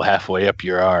elbow halfway up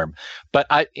your arm. But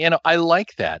I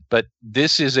like that. But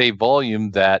this is a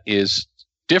volume that is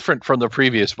different from the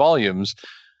previous volumes,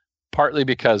 partly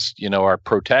because, our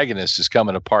protagonist is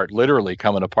literally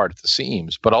coming apart at the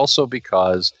seams, but also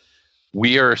because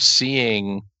we are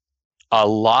seeing a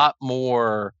lot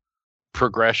more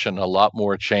progression, a lot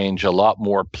more change, a lot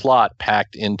more plot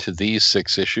packed into these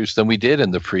 6 issues than we did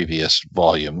in the previous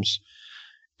volumes.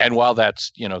 And while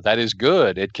that's, that is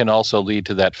good, it can also lead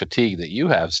to that fatigue that you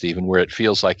have, Stephen, where it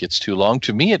feels like it's too long.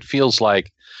 To me, it feels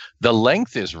like the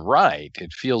length is right.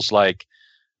 It feels like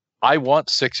I want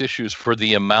 6 issues for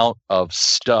the amount of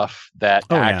stuff that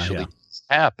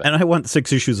happen. And I want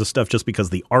 6 issues of stuff just because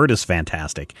the art is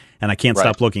fantastic, and I can't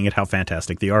stop looking at how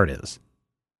fantastic the art is.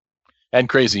 And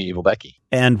Crazy Evil Becky.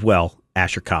 And, well,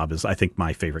 Asher Cobb is, I think,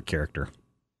 my favorite character.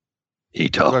 He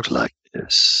talks like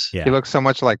this. Yeah. He looks so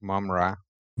much like Mum-Ra.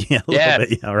 Yeah, a little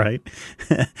bit. Yeah, right.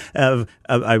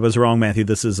 I was wrong, Matthew.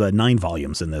 This is 9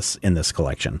 volumes in this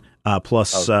collection,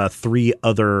 plus 3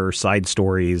 other side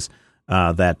stories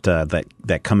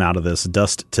that come out of this: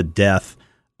 Dust to Death,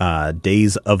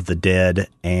 Days of the Dead,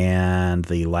 and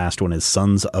the last one is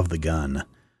Sons of the Gun,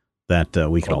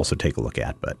 that we could also take a look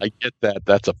at. But I get that.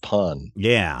 That's a pun.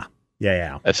 Yeah.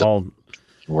 That's all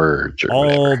words or all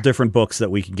whatever. Different books that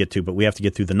we can get to, but we have to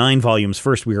get through the 9 volumes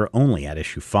first. We are only at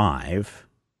issue 5.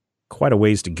 Quite a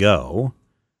ways to go.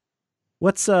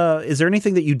 Is there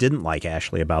anything that you didn't like,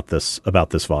 Ashley, about this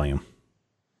volume?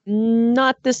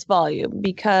 Not this volume,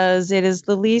 because it is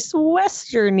the least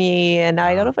Westerny, and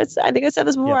I don't know if I think I said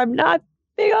this before. I'm not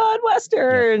big on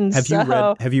Westerns.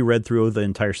 Have you read through the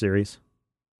entire series?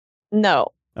 No.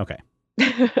 Okay.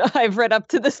 I've read up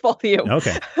to this volume.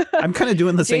 Okay. I'm kind of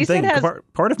doing the same Jason thing. has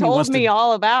Part of me told wants me to,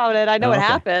 all about it. I know what okay.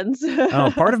 happens.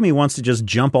 part of me wants to just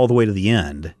jump all the way to the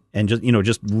end and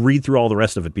just read through all the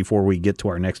rest of it before we get to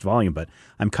our next volume. But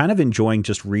I'm kind of enjoying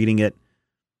just reading it.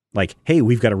 Like, hey,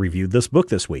 we've got to review this book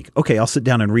this week. Okay, I'll sit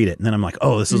down and read it. And then I'm like,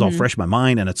 oh, this is all fresh in my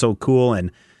mind, and it's so cool.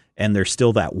 And there's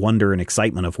still that wonder and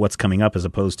excitement of what's coming up, as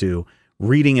opposed to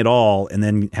reading it all and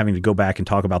then having to go back and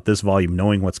talk about this volume,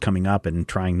 knowing what's coming up and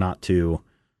trying not to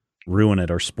ruin it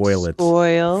or spoil it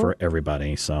for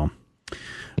everybody. So,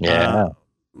 Yeah.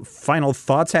 Final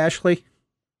thoughts, Ashley?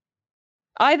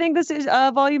 I think this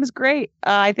volume is great.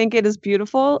 I think it is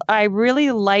beautiful. I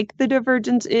really like the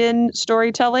divergence in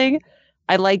storytelling.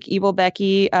 I like Evil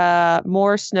Becky.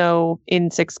 More snow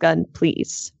in Six Gun,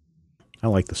 please. I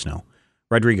like the snow.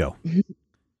 Rodrigo,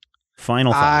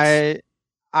 final thoughts.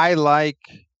 I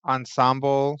like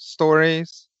ensemble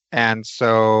stories. And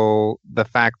so the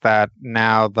fact that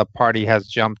now the party has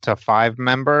jumped to 5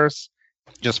 members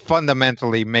just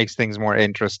fundamentally makes things more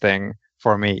interesting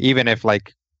for me, even if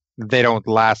like they don't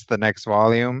last the next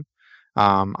volume.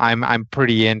 I'm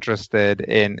pretty interested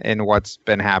in what's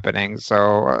been happening. So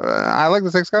I like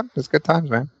the Six Gun. It's good times,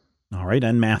 man. All right,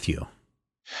 and Matthew.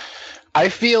 I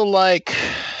feel like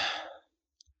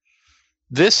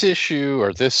this issue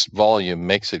or this volume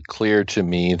makes it clear to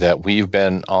me that we've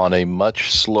been on a much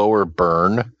slower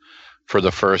burn for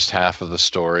the first half of the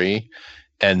story.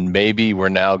 And maybe we're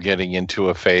now getting into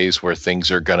a phase where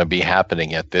things are going to be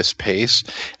happening at this pace.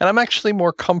 And I'm actually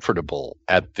more comfortable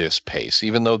at this pace,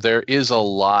 even though there is a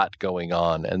lot going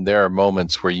on. And there are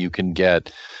moments where you can get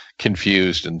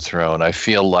confused and thrown. I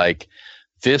feel like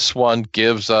this one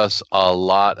gives us a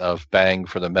lot of bang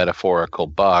for the metaphorical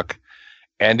buck.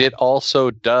 And it also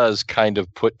does kind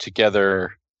of put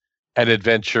together an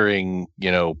adventuring,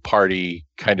 party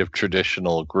kind of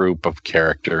traditional group of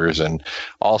characters. And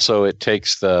also it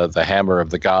takes the hammer of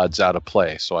the gods out of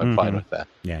play. So I'm fine with that.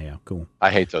 Yeah, cool.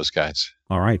 I hate those guys.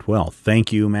 All right. Well,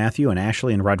 thank you, Matthew and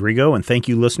Ashley and Rodrigo. And thank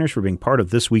you, listeners, for being part of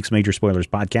this week's Major Spoilers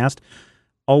podcast.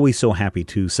 Always so happy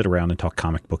to sit around and talk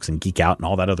comic books and geek out and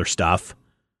all that other stuff.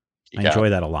 I enjoy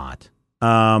that a lot.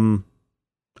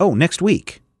 Next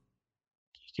week.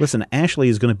 Listen, Ashley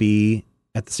is going to be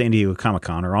at the San Diego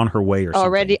Comic-Con or on her way or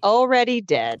something. Already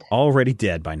dead. Already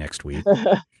dead by next week.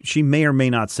 She may or may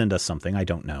not send us something. I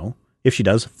don't know. If she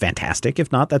does, fantastic.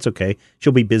 If not, that's okay.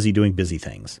 She'll be busy doing busy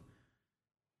things.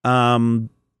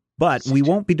 But we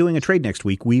won't be doing a trade next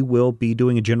week. We will be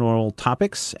doing a general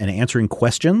topics and answering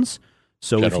questions.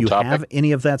 So if you have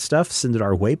any of that stuff, send it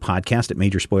our way,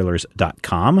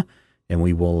 podcast@majorspoilers.com, and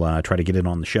we will try to get it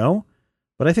on the show.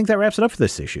 But I think that wraps it up for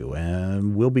this issue.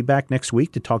 And we'll be back next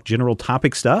week to talk general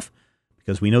topic stuff,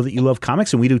 because we know that you love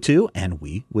comics, and we do too, and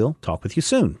we will talk with you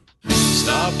soon.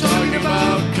 Stop talking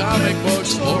about comic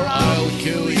books or I'll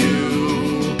kill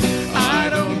you. I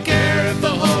don't care if the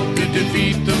Hulk could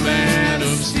defeat the Man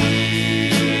of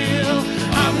Steel.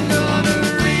 I'm gonna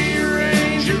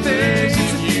rearrange your face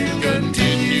if you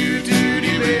continue to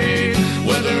debate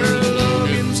whether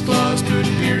Logan's claws could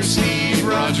pierce Steve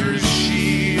Rogers' shield.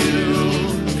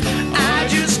 I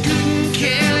just couldn't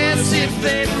care less if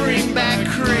they bring back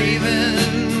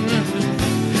Kraven.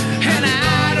 And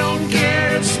I don't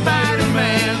care if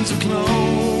Spider-Man's a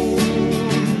clone.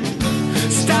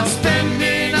 Stop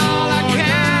spending all our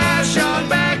cash on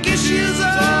back issues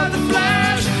of The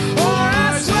Flash, or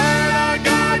I swear to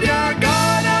God you're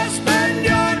gonna spend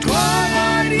your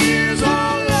 12 years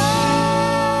alone.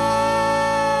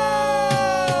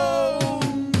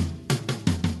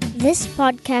 This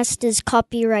podcast is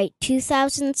copyright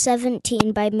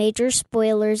 2017 by Major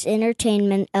Spoilers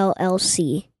Entertainment,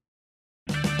 LLC.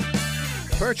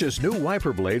 Purchase new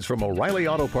wiper blades from O'Reilly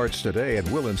Auto Parts today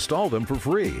and we'll install them for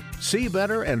free. See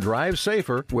better and drive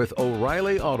safer with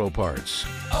O'Reilly Auto Parts.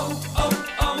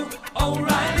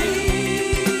 O'Reilly